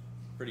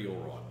pretty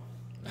all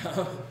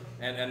right.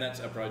 and that's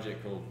a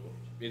project called,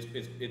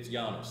 it's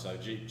Janus, so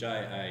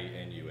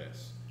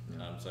Janus.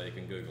 So you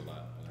can Google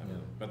that.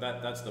 But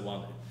that's the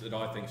one that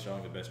I think is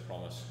showing the best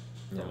promise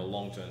from a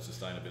long-term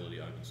sustainability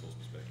open source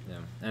perspective. Yeah,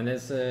 and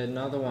there's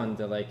another one,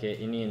 they're like an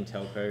Indian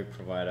telco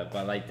provider,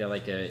 but like they're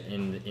like a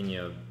in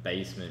your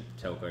basement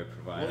telco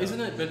provider. Well,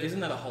 isn't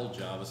that a whole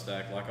Java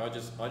stack? Like I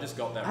just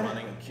got that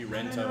running in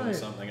Qrento or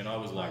something, and I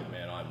was like,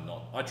 man,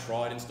 I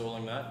tried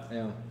installing that.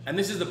 Yeah. And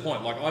this is the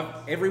point. Like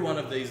every one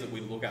of these that we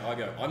look at, I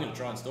go, I'm going to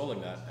try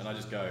installing that, and I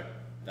just go,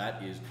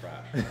 that is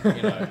crap,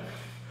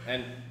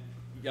 And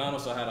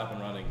Janus I had up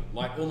and running,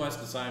 like almost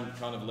the same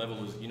kind of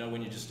level as,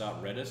 when you just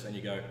start Redis and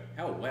you go,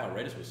 oh wow,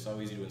 Redis was so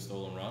easy to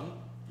install and run.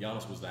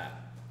 Janus was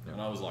that. Yeah.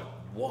 And I was like,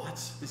 what?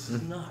 This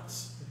is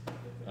nuts.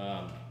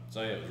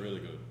 So yeah, it was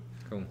really good.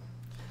 Cool.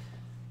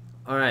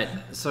 All right,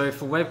 so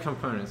for web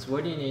components,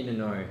 what do you need to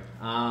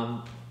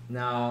know?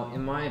 Now,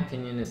 in my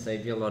opinion, to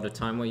save you a lot of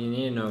time, what you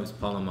need to know is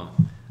Polymer.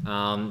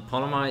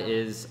 Polymer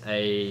is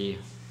a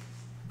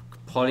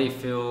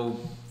polyfill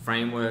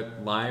framework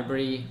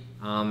library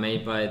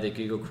made by the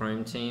Google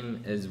Chrome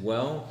team as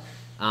well.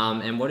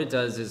 And what it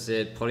does is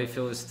it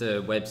polyfills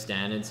the web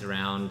standards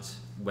around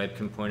web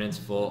components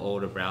for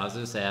older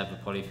browsers. They have a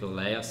polyfill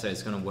layer, so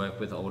it's going to work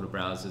with older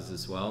browsers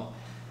as well,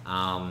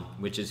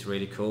 which is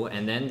really cool.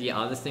 And then the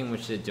other thing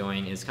which they're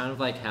doing is kind of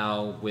like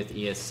how with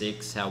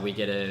ES6, how we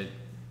get to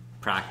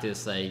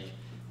practice like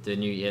the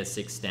new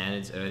ES6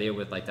 standards earlier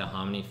with like the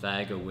Harmony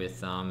flag or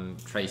with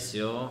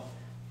Traceur,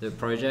 the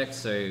project.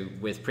 So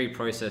with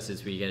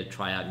preprocessors, we get to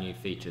try out new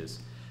features.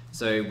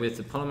 So with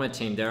the Polymer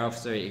team, they're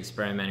also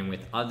experimenting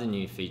with other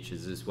new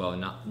features as well,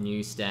 not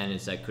new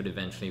standards that could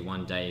eventually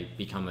one day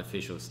become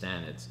official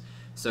standards.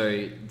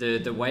 So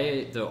the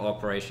way the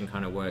operation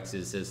kind of works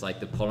is there's like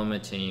the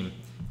Polymer team,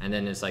 and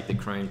then there's like the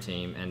Chrome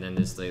team, and then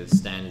there's the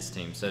standards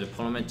team. So the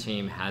Polymer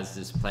team has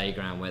this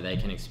playground where they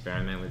can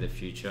experiment with the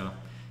future.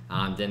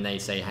 Then they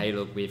say, hey,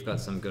 look, we've got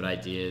some good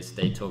ideas.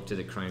 They talk to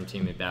the Chrome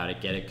team about it,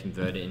 get it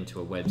converted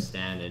into a web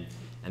standard.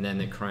 And then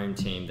the Chrome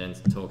team then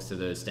talks to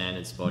the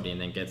standards body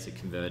and then gets it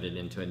converted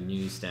into a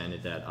new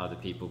standard that other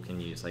people can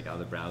use, like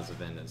other browser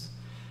vendors.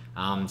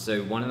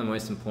 So one of the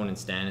most important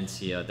standards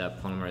here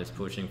that Polymer is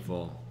pushing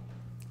for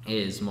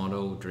is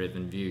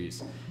model-driven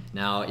views.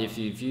 Now, if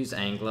you've used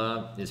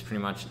Angular, it's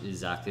pretty much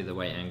exactly the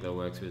way Angular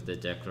works with the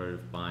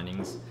declarative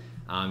bindings.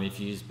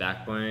 If you use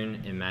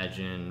Backbone,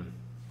 imagine,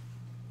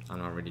 I'm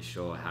not really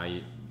sure how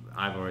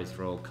I've always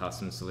rolled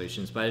custom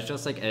solutions, but it's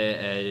just like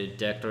a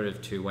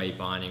declarative two-way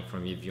binding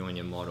from your view and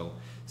your model.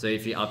 So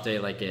if you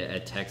update like a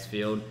text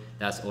field,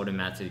 that's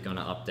automatically going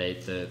to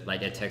update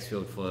like a text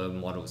field for a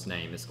model's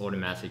name. It's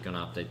automatically going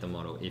to update the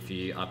model. If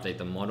you update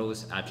the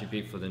model's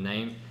attribute for the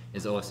name,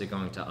 it's also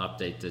going to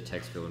update the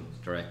text field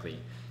directly.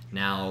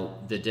 Now,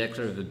 the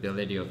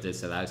declarability of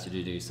this allows you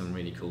to do some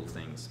really cool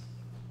things,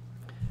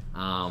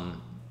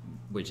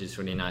 which is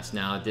really nice.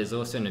 Now, there's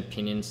also an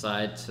opinion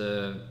side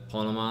to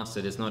Polymer.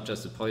 So there's not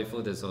just a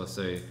polyfill, there's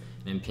also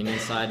an opinion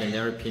side, and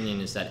their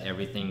opinion is that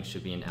everything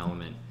should be an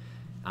element,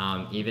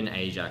 even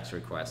AJAX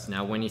requests.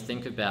 Now, when you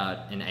think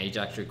about an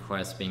AJAX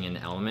request being an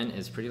element,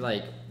 it's pretty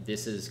like,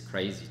 this is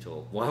crazy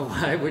talk.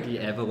 Why would you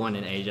ever want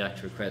an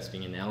AJAX request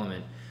being an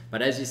element?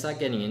 But as you start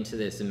getting into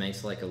this, it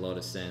makes like a lot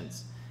of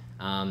sense.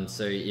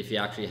 So if you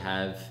actually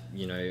have,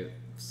 you know,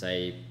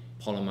 say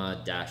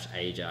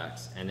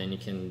polymer-ajax, and then you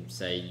can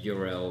say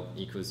URL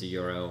equals the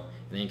URL,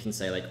 and then you can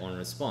say like on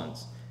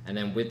response. And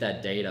then with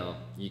that data,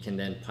 you can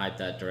then pipe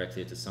that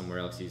directly to somewhere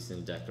else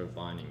using declarative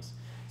bindings.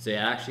 So it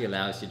actually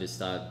allows you to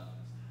start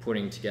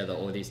putting together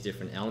all these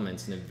different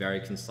elements in a very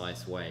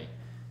concise way,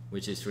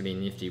 which is really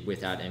nifty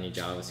without any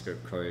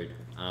JavaScript code,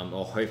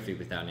 or hopefully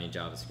without any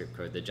JavaScript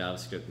code. The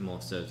JavaScript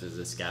more serves as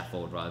a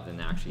scaffold rather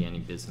than actually any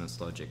business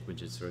logic,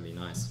 which is really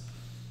nice.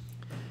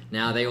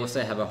 Now they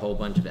also have a whole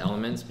bunch of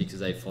elements because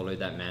they follow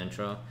that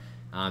mantra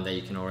that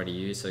you can already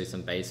use. So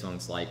some base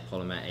ones like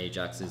Polymer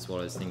Ajax, as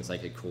well as things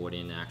like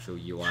accordion and actual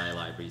UI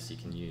libraries you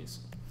can use.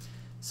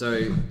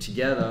 So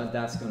together,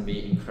 that's going to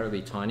be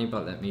incredibly tiny,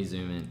 but let me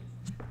zoom in.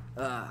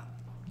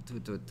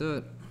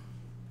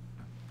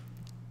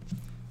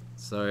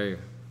 So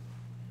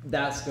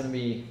that's going to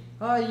be,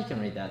 oh, you can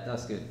read that,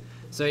 that's good.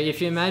 So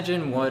if you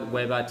imagine what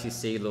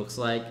WebRTC looks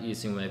like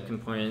using web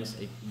components,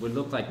 it would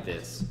look like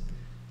this.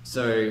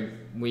 So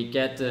we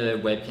get the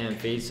webcam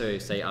feed, so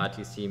say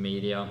RTC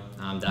media,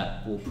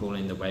 that will pull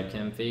in the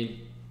webcam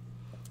feed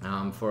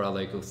for our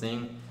local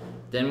thing.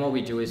 Then what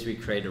we do is we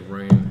create a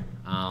room.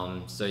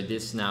 So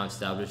this now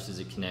establishes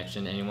a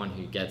connection. Anyone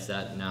who gets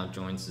that now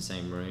joins the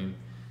same room.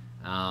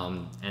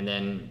 And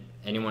then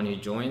anyone who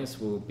joins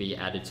will be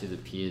added to the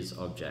peers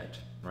object,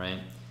 right?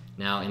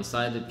 Now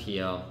inside the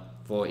peer,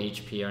 for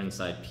each peer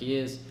inside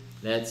peers,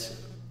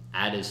 let's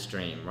add a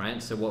stream,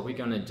 right? So what we're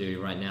gonna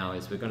do right now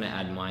is we're gonna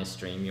add my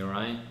stream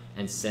URI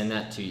and send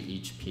that to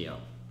each peer,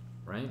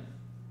 right?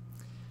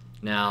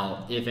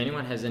 Now, if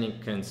anyone has any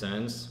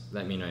concerns,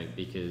 let me know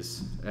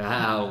because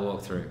I'll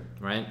walk through,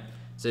 right?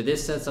 So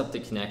this sets up the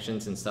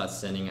connections and starts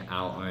sending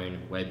our own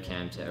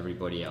webcam to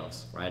everybody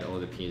else, right? All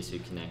the peers who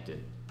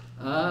connected.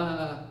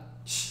 Right?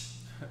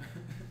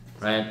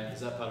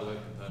 Is that part of web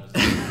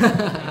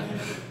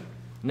components?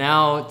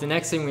 Now, the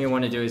next thing we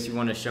want to do is we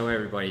want to show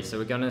everybody. So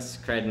we're going to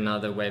create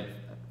another web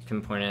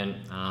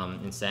component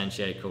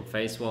instantiated called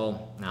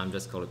facewall. Now I'm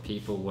just call it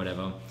people,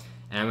 whatever.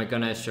 And we're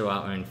going to show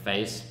our own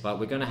face, but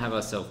we're going to have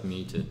ourselves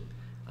muted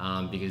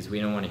because we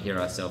don't want to hear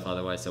ourselves.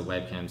 Otherwise, the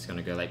webcam's going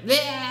to go like,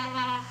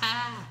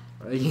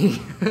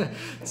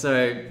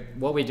 so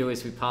what we do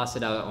is we pass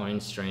it our own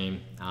stream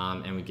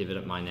and we give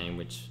it my name,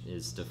 which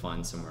is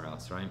defined somewhere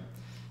else, right?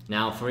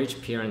 Now for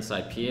each peer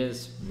inside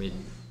peers, with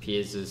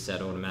peers is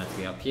set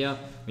automatically up here,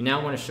 we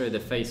now want to show the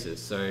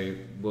faces. So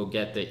we'll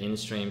get the in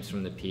streams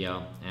from the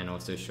peer and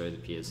also show the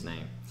peer's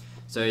name.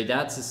 So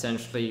that's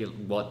essentially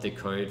what the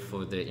code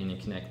for the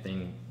InterConnect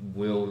thing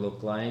will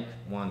look like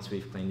once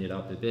we've cleaned it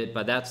up a bit.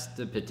 But that's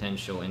the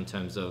potential in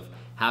terms of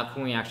how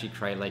can we actually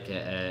create like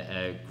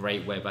a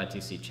great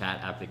WebRTC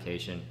chat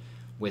application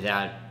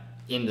without,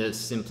 in the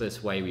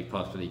simplest way we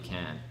possibly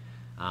can,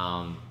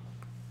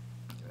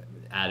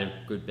 at a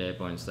good bare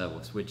bones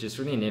levels, which is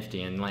really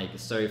nifty. And like,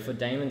 so for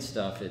Daemon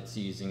stuff, it's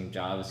using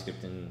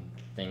JavaScript and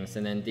things,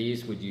 and then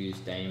these would use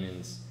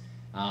Daemon's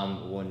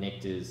or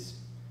Nictor's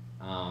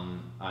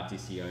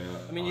RTC.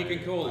 I mean, you can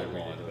call it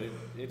mine, but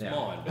it's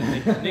mine.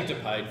 But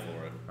Nictor paid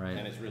for it, right,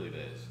 and it's really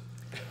theirs.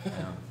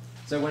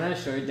 So when I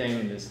showed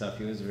Daemon this stuff,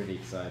 he was really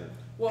excited.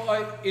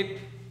 Well,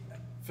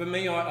 for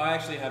me, I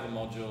actually have a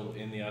module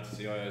in the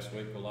RTC.io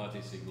suite called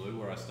RTC Glue,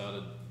 where I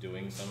started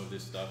doing some of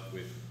this stuff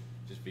with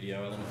just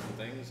video elements and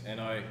things,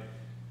 and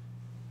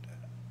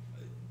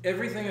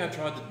everything I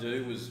tried to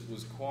do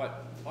was quite,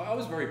 I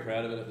was very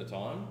proud of it at the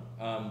time,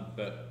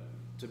 but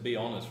to be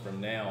honest,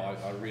 from now,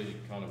 I really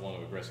kind of want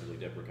to aggressively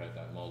deprecate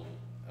that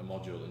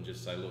module and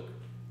just say, look,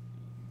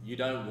 you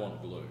don't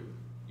want glue.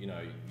 You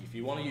know, if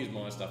you want to use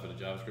my stuff at a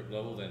JavaScript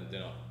level, then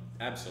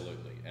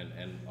absolutely,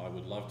 and I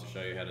would love to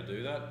show you how to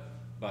do that.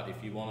 But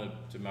if you wanted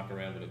to muck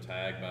around with a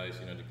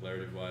tag-based,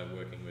 declarative way of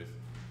working with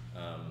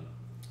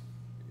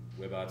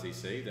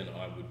WebRTC, then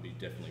I would be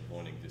definitely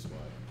pointing this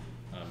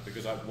way,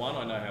 because one,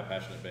 I know how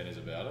passionate Ben is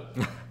about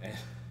it,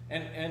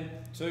 and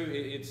two,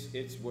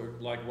 it's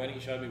work. Like when he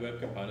showed me web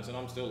components, and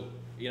I'm still,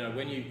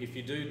 if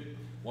you do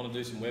want to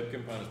do some web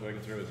components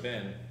working through with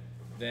Ben,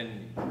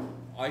 then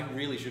I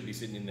really should be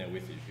sitting in there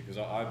with you, because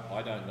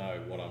I don't know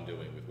what I'm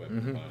doing with web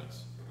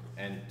components.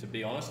 And to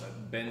be honest,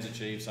 Ben's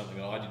achieved something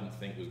that I didn't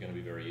think was going to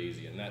be very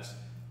easy, and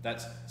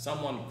that's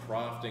someone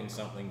crafting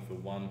something for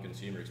one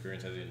consumer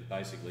experience, as in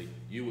basically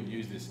you will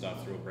use this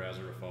stuff through a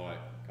browserify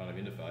kind of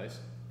interface,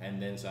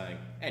 and then saying,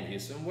 and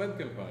here's some web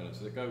components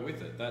that go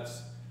with it.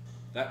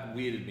 That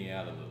weirded me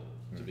out a little,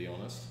 to be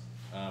honest.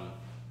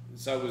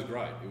 So it was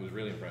great. It was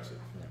really impressive.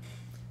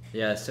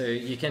 Yeah, so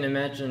you can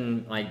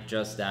imagine like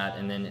just that,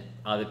 and then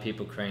other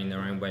people creating their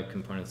own web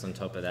components on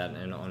top of that,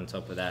 and on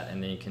top of that,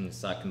 and then you can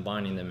start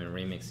combining them and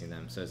remixing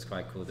them. So it's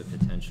quite cool, the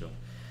potential.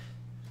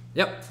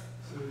 Yep.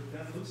 So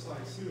that looks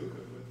like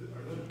pseudocode, but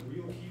are those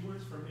real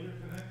keywords from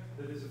InterConnect?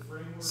 That is a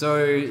framework?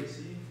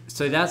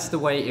 So that's the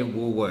way it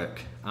will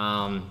work.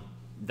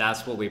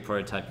 That's what we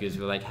prototype, because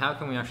we're like, how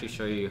can we actually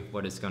show you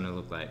what it's going to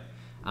look like?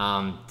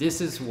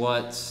 This is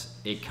what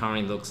it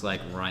currently looks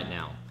like right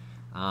now.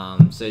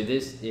 So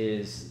this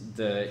is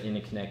the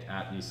InterConnect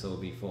app you saw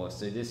before.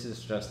 So this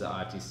is just the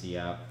RTC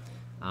app.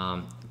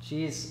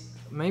 Geez,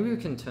 maybe we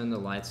can turn the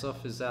lights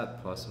off. Is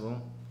that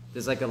possible?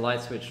 There's like a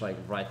light switch like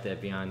right there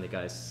behind the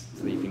guys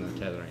sleeping or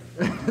tethering.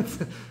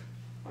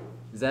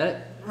 Is that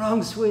it?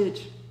 Wrong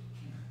switch.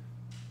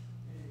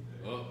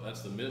 Oh,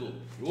 that's the middle.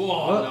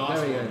 Oh, Nice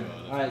there we one.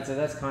 go. All right, so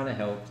that's kind of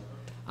helped.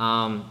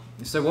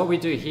 So what we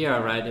do here,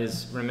 right,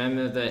 is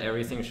remember that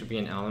everything should be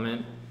an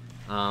element.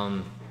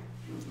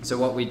 So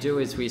what we do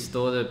is we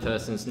store the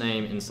person's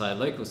name inside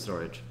local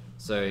storage.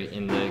 So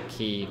in the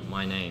key,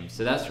 my name.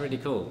 So that's really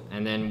cool.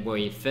 And then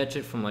we fetch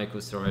it from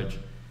local storage,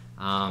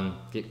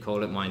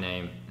 call it my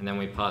name, and then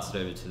we pass it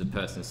over to the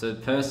person. So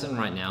the person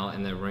right now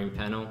in the room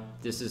panel,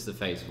 this is the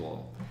face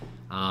wall.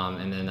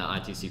 And then the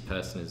RTC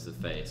person is the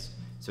face.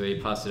 So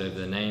we pass it over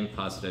the name,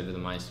 pass it over the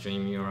my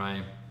stream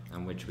URI,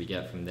 which we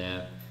get from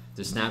there.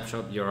 The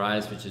snapshot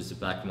URIs, which is the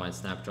black and white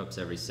snapshots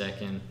every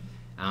second.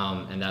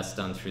 And that's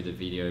done through the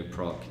video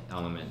proc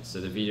element. So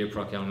the video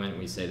proc element,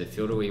 we say the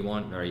filter we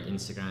want, very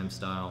Instagram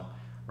style,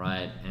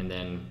 right? And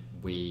then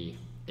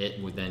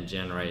it would then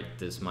generate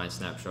this my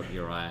snapshot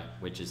URI,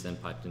 which is then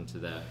piped into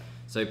there.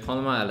 So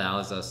Polymer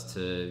allows us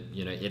to,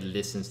 it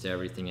listens to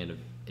everything,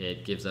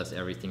 it gives us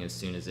everything as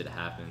soon as it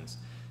happens.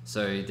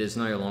 So there's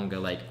no longer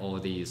like all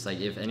these, like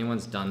if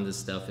anyone's done this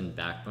stuff in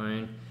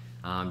Backbone,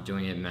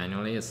 doing it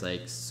manually, it's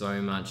like so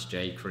much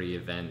jQuery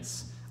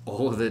events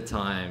all the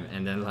time,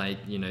 and then like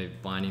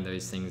binding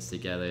those things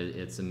together,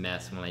 it's a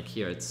mess. When like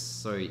here it's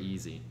so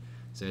easy,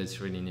 so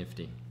it's really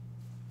nifty.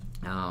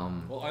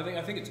 Well,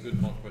 I think it's a good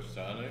question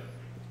to Anu.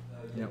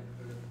 Yep.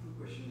 Quick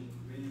question,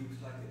 really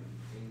looks like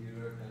an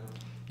Angular kind of.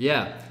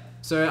 Yeah,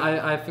 so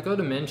I forgot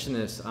to mention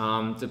this.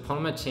 The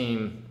Polymer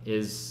team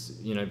is,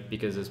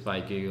 because it's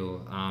by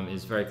Google,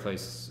 is very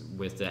close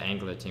with the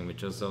Angular team,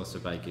 which is also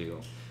by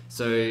Google.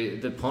 So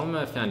the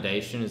Polymer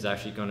foundation is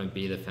actually going to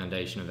be the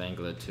foundation of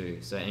Angular 2.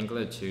 So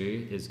Angular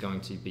 2 is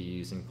going to be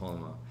using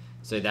Polymer.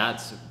 So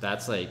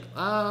that's like,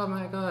 oh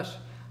my gosh.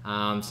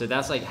 So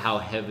that's like how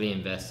heavily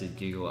invested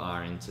Google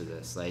are into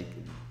this. Like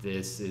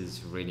this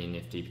is really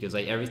nifty, because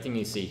like everything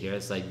you see here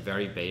is like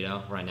very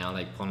beta right now.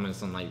 Like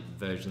Polymer's on like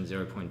version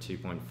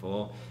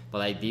 0.2.4, but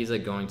like these are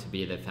going to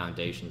be the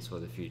foundations for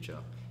the future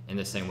in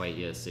the same way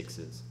ES6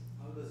 is.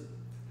 How does it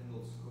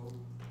handle scope?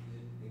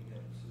 Is it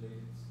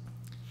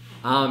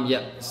encapsulated?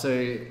 Yeah,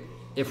 so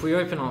if we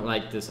open up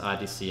like this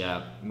RTC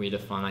app, we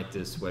define like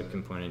this web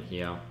component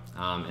here,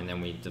 and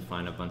then we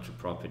define a bunch of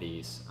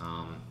properties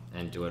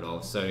and do it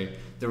all. So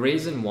the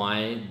reason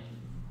why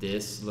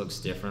this looks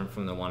different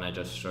from the one I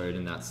just showed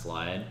in that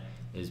slide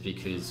is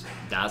because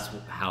that's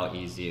how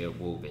easy it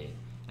will be.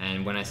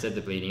 And when I said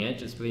the bleeding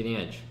edge, it's bleeding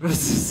edge.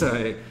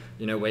 So,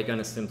 we're going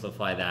to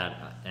simplify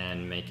that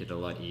and make it a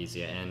lot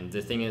easier. And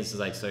the thing is,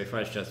 like, so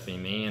far it's just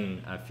been me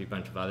and a few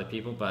bunch of other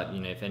people, but,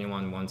 if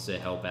anyone wants to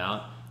help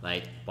out,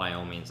 like, by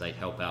all means, like,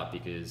 help out,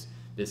 because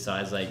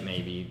besides, like,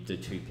 maybe the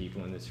 2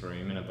 people in this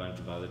room and a bunch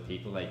of other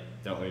people, like,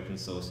 the open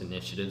source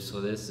initiatives for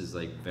this is,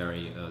 like,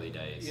 very early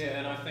days. Yeah,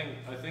 and I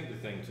think the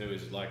thing too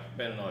is, like,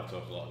 Ben and I have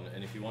talked a lot,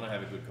 and if you want to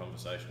have a good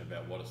conversation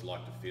about what it's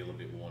like to feel a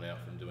bit worn out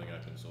from doing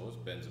open source,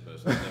 Ben's a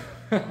person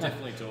to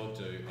definitely talk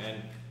to.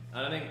 And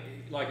I think,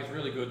 like, it's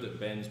really good that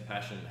Ben's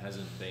passion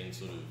hasn't been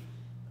sort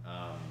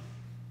of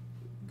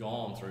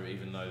gone through,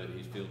 even though that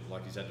he feels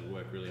like he's had to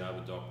work really hard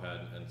with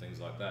DocPad and things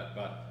like that.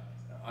 But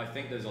I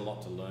think there's a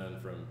lot to learn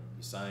from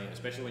saying,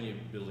 especially when you're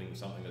building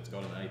something that's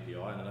got an API,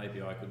 and an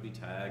API could be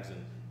tags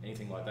and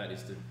anything like that,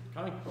 is to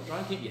kind of try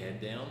and keep your head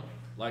down.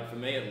 Like for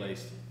me at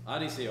least,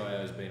 RTCIO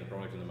has been a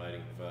product in the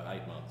making for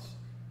 8 months,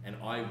 and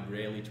I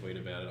rarely tweet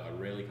about it, I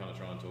rarely kind of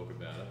try and talk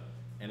about it,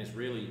 and it's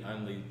really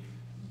only,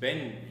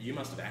 Ben, you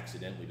must have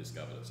accidentally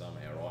discovered it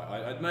somehow,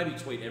 right? I'd maybe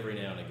tweet every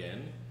now and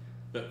again,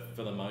 but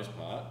for the most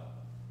part,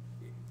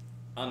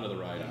 under the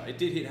radar. It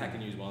did hit Hacker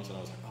News once, and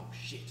I was like, oh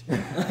shit.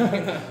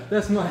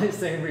 That's my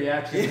same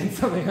reaction when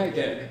something I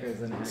get.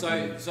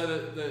 So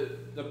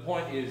the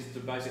point is to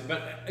basic,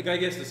 but I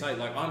guess to say,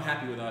 like, I'm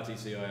happy with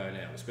RTCIO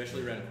now,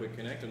 especially around Quick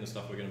Connect and the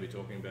stuff we're going to be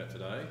talking about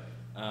today.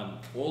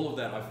 All of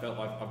that, I felt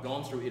like I've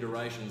gone through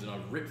iterations and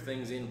I've ripped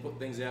things in, put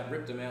things out,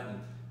 ripped them out,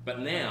 but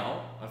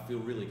now I feel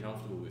really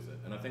comfortable with it.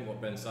 And I think what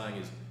Ben's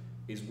saying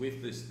is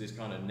with this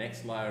kind of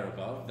next layer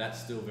above, that's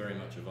still very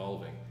much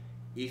evolving.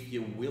 If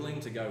you're willing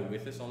to go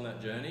with us on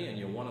that journey and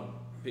you want to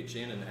pitch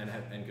in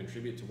and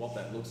contribute to what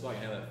that looks like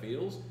and how that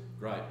feels,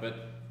 great.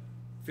 But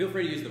feel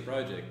free to use the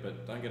project,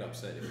 but don't get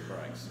upset if it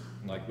breaks.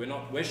 Like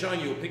we're showing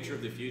you a picture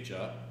of the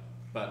future,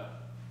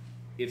 but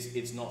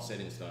it's not set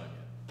in stone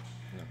yet.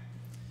 No.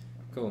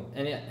 Cool.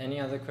 Any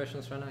other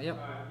questions right now? Yep.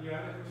 Yeah,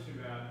 I had a question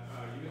about,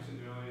 you mentioned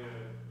earlier,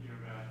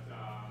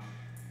 about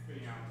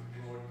being able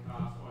to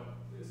broadcast, or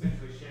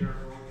essentially share a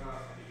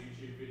broadcast like a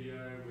YouTube video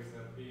with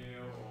a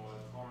peer or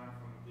a torrent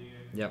from a peer.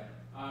 Yep.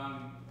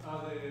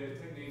 Are there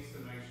techniques to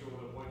make sure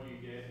that what you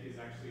get is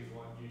actually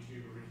what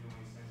YouTube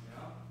originally sent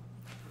out?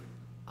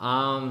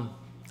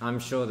 I'm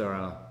sure there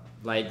are.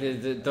 Like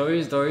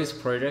those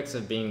projects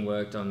are being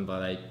worked on by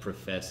like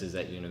professors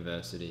at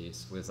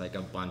universities with like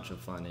a bunch of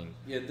funding.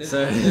 Yeah, there's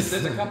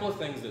a couple of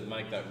things that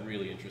make that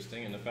really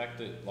interesting, and the fact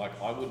that like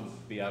I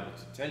wouldn't be able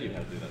to tell you how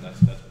to do that.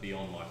 That's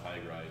beyond my pay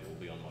grade or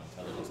beyond my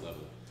intelligence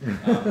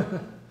level.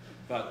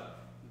 But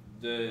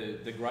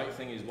the great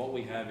thing is what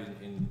we have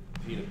in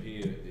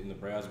peer-to-peer in the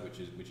browser,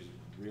 which is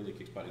really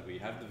kicks butt, is we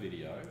have the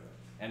video,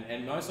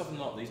 and most often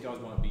not these guys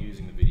won't be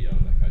using the video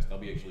in that case. They'll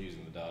be actually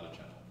using the data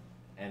channel.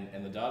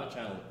 And the data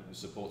channel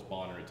supports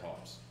binary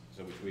types,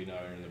 so which we know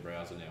are in the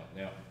browser now.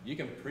 Now, you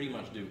can pretty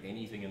much do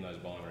anything in those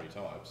binary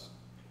types,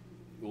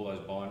 all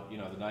those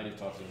the native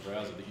types in the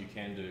browser that you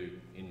can do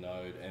in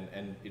Node,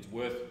 and it's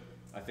worth,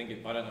 I think,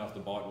 I don't know if the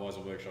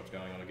Bytewiser workshop's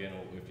going on again,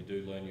 or if you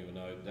do learn a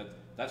Node,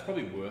 that's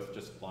probably worth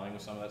just playing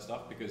with some of that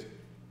stuff, because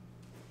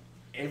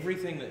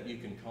everything that you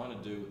can kind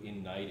of do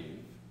in native,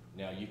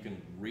 now you can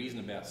reason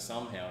about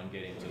somehow and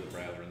get into the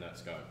browser in that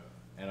scope.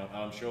 And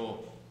I'm sure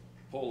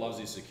Paul loves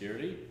his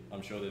security.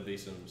 I'm sure there'd be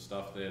some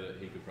stuff there that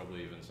he could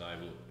probably even say,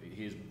 look,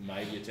 here's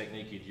maybe a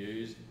technique you'd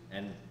use,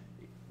 and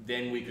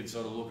then we could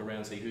sort of look around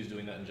and see who's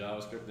doing that in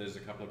JavaScript. There's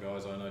a couple of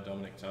guys I know,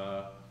 Dominic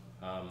Tarr,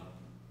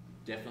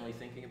 definitely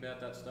thinking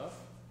about that stuff.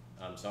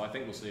 So I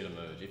think we'll see it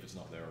emerge if it's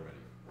not there already.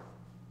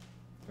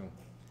 Cool.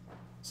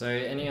 So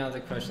any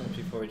other questions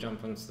before we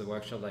jump into the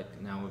workshop?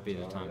 Like now would be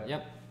the time.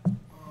 Yep.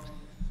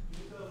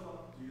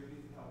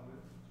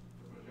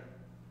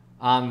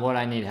 What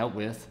I need help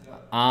with.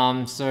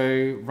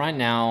 So right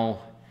now,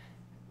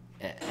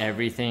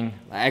 everything.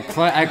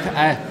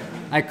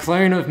 A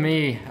clone of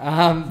me.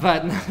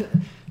 But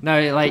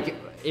no, like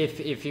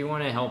if you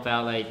want to help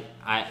out, like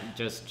I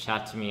just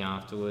chat to me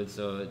afterwards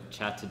or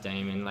chat to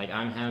Damon. Like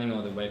I'm handling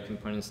all the web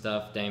component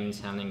stuff. Damon's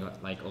handling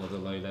like all the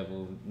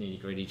low-level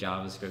nitty-gritty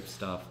JavaScript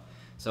stuff.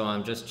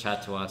 So just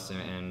chat to us,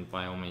 and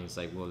by all means,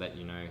 like we'll let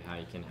you know how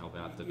you can help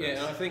out the best. Yeah,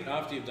 and I think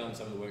after you've done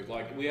some of the work,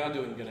 like we are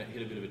going to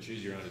hit a bit of a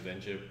choose your own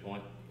adventure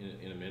point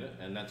in a minute,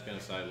 and that's going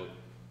to say, look,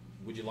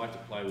 would you like to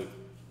play with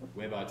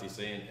WebRTC?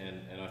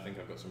 And I think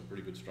I've got some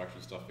pretty good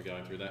structured stuff for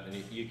going through that, and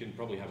you can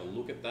probably have a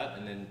look at that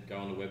and then go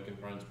on to web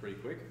components pretty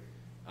quick.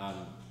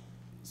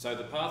 So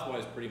the pathway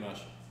is pretty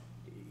much,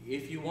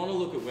 if you want to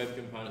look at web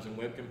components and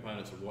web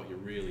components are what you're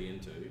really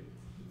into,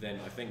 then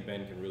I think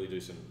Ben can really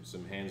do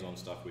some hands-on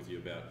stuff with you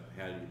about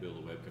how you build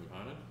a web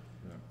component.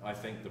 Yeah. I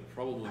think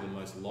probably the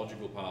most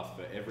logical path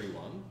for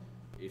everyone,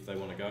 if they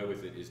want to go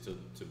with it, is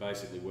to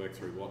basically work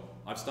through what...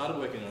 I've started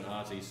working on an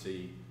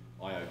RTC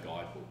IO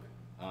guidebook,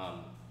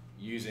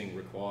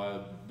 using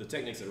the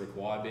techniques that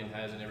Require Bin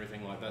has and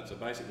everything like that. So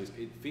basically,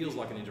 it feels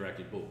like an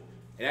interactive book.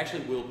 It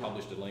actually will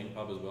publish to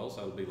LeanPub as well,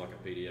 so it'll be like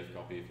a PDF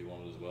copy if you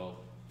want it as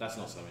well. That's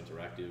not so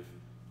interactive,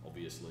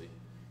 obviously.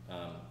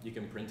 You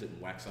can print it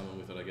and whack someone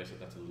with it, I guess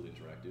that's a little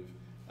interactive.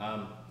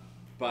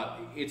 But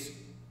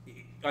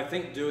I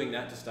think doing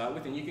that to start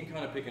with, and you can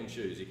kind of pick and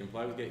choose. You can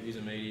play with get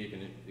user media, you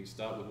can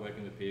start with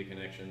working with peer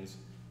connections.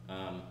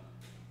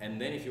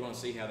 And then if you want to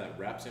see how that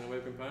wraps in a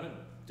web component,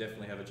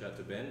 definitely have a chat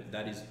to Ben.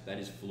 That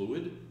is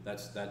fluid,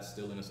 that's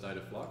still in a state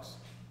of flux.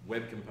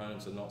 Web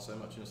components are not so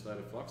much in a state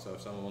of flux, so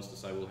if someone wants to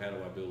say, well, how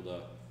do I build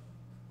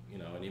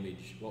an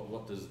image,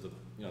 what does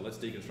let's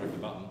deconstruct the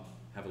button,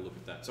 have a look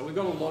at that. So we've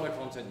got a lot of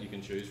content you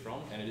can choose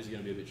from, and it is going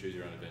to be a bit choose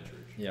your own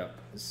adventure-ish. Yeah,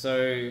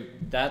 so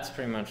that's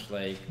pretty much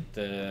like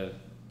the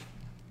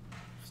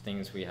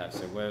things we have.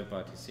 So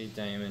WebRTC,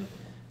 Damon.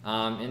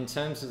 In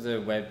terms of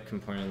the web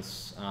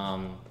components,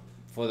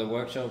 for the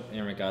workshop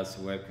in regards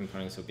to web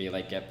components will be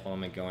like get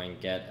Polymer going,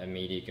 get a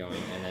media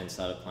going, and then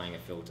start applying a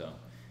filter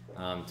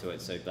to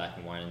it, so black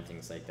and white and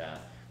things like that.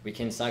 We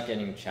can start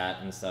getting chat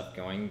and stuff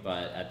going,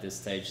 but at this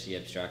stage the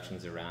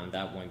abstractions around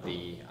that won't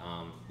be,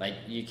 like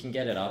you can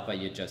get it up, but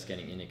you're just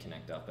getting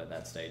InterConnect up at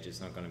that stage.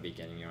 It's not going to be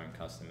getting your own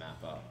custom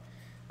map up.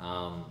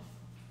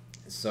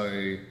 So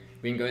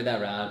we can go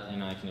that route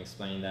and I can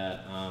explain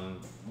that.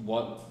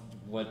 What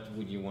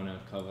would you want to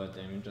cover,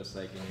 Damon, just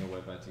like in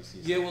your WebRTC?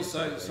 Yeah, well,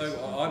 so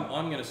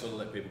I'm going to sort of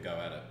let people go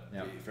at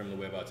it from the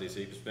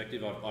WebRTC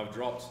perspective. I've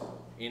dropped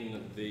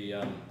in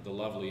the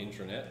lovely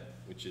intranet,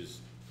 which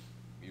is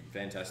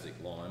fantastic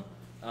Lime.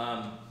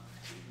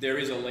 There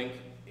is a link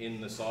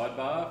in the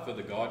sidebar for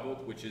the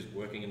guidebook, which is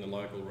working in the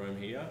local room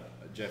here.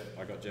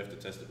 I got Jeff to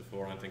test it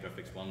before. I don't think I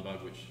fixed one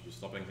bug which was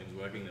stopping things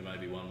working. There may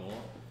be one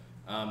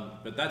more.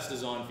 But that's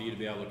designed for you to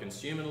be able to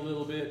consume it a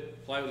little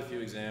bit, play with a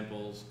few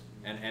examples,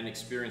 and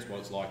experience what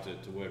it's like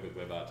to work with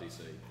WebRTC.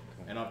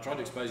 And I've tried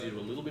to expose you to a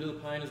little bit of the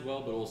pain as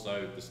well, but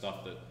also the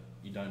stuff that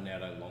you no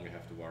longer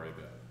have to worry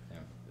about. Yeah.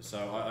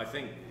 So I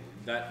think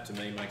that to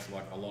me makes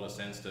like a lot of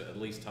sense to at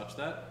least touch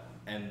that,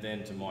 and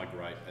then to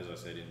migrate, as I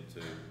said,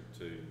 into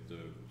the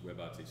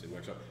WebRTC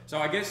workshop. So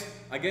I guess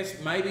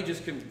maybe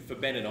just for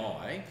Ben and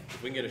I,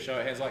 if we can get a show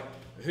of hands, like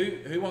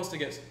who wants to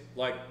get,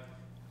 like,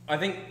 I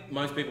think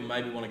most people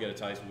maybe want to get a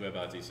taste of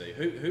WebRTC.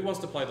 Who wants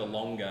to play the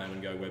long game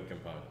and go Web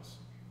Components?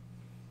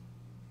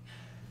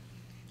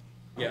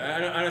 Yeah,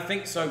 and I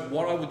think so.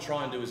 What I would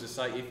try and do is to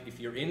say, if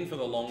you're in for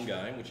the long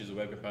game, which is the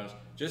Web Components,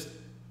 just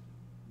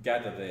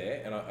gather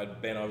there.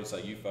 And Ben, I would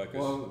say you focus.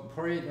 Well,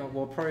 probably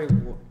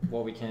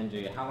what we can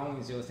do. How long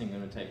is your thing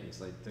going to take? It's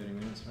like 30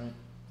 minutes, right?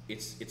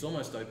 It's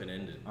almost open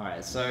ended. All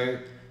right. So,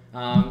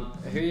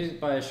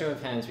 by a show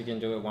of hands, we can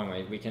do it one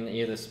way. We can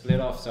either split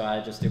off. So I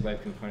just do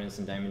Web Components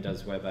and Damien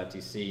does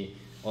WebRTC,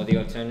 or the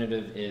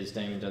alternative is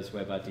Damien does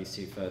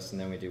WebRTC first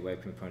and then we do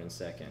Web Components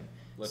second.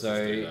 Let's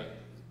just do that.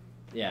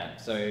 Yeah.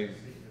 So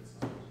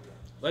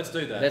let's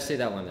do that. Let's do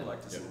that one then.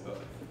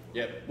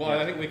 Yeah. Well,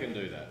 I think we can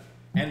do that.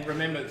 And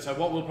remember, so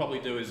what we'll probably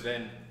do is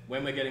then,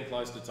 when we're getting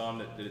close to time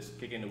that it's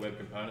kicking the Web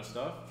Component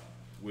stuff,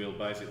 we'll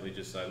basically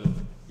just say, look,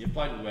 you've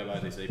played with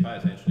WebRTC, pay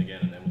attention again,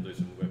 and then we'll do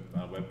some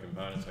web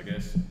Components, I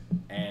guess.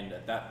 And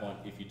at that point,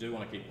 if you do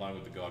want to keep playing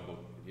with the guidebook,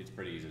 it's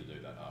pretty easy to do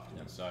that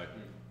afterwards. So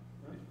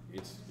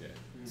it's, yeah.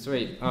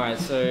 Sweet. All right,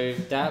 so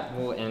that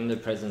will end the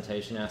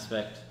presentation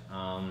aspect.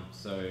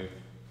 So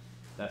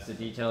that's the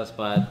details,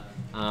 but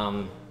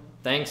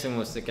thanks, and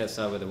we'll get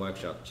started with the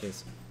workshop.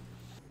 Cheers.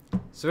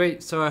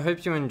 Sweet, so I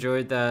hope you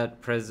enjoyed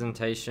that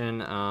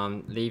presentation.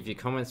 Leave your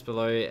comments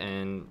below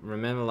and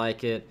remember,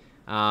 like it.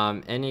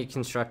 Any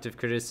constructive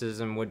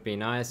criticism would be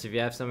nice. If you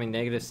have something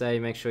negative to say,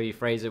 make sure you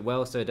phrase it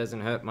well so it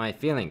doesn't hurt my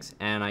feelings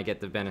and I get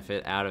the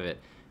benefit out of it.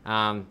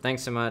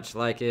 Thanks so much,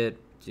 like it,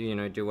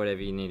 do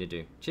whatever you need to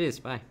do. Cheers,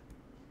 bye.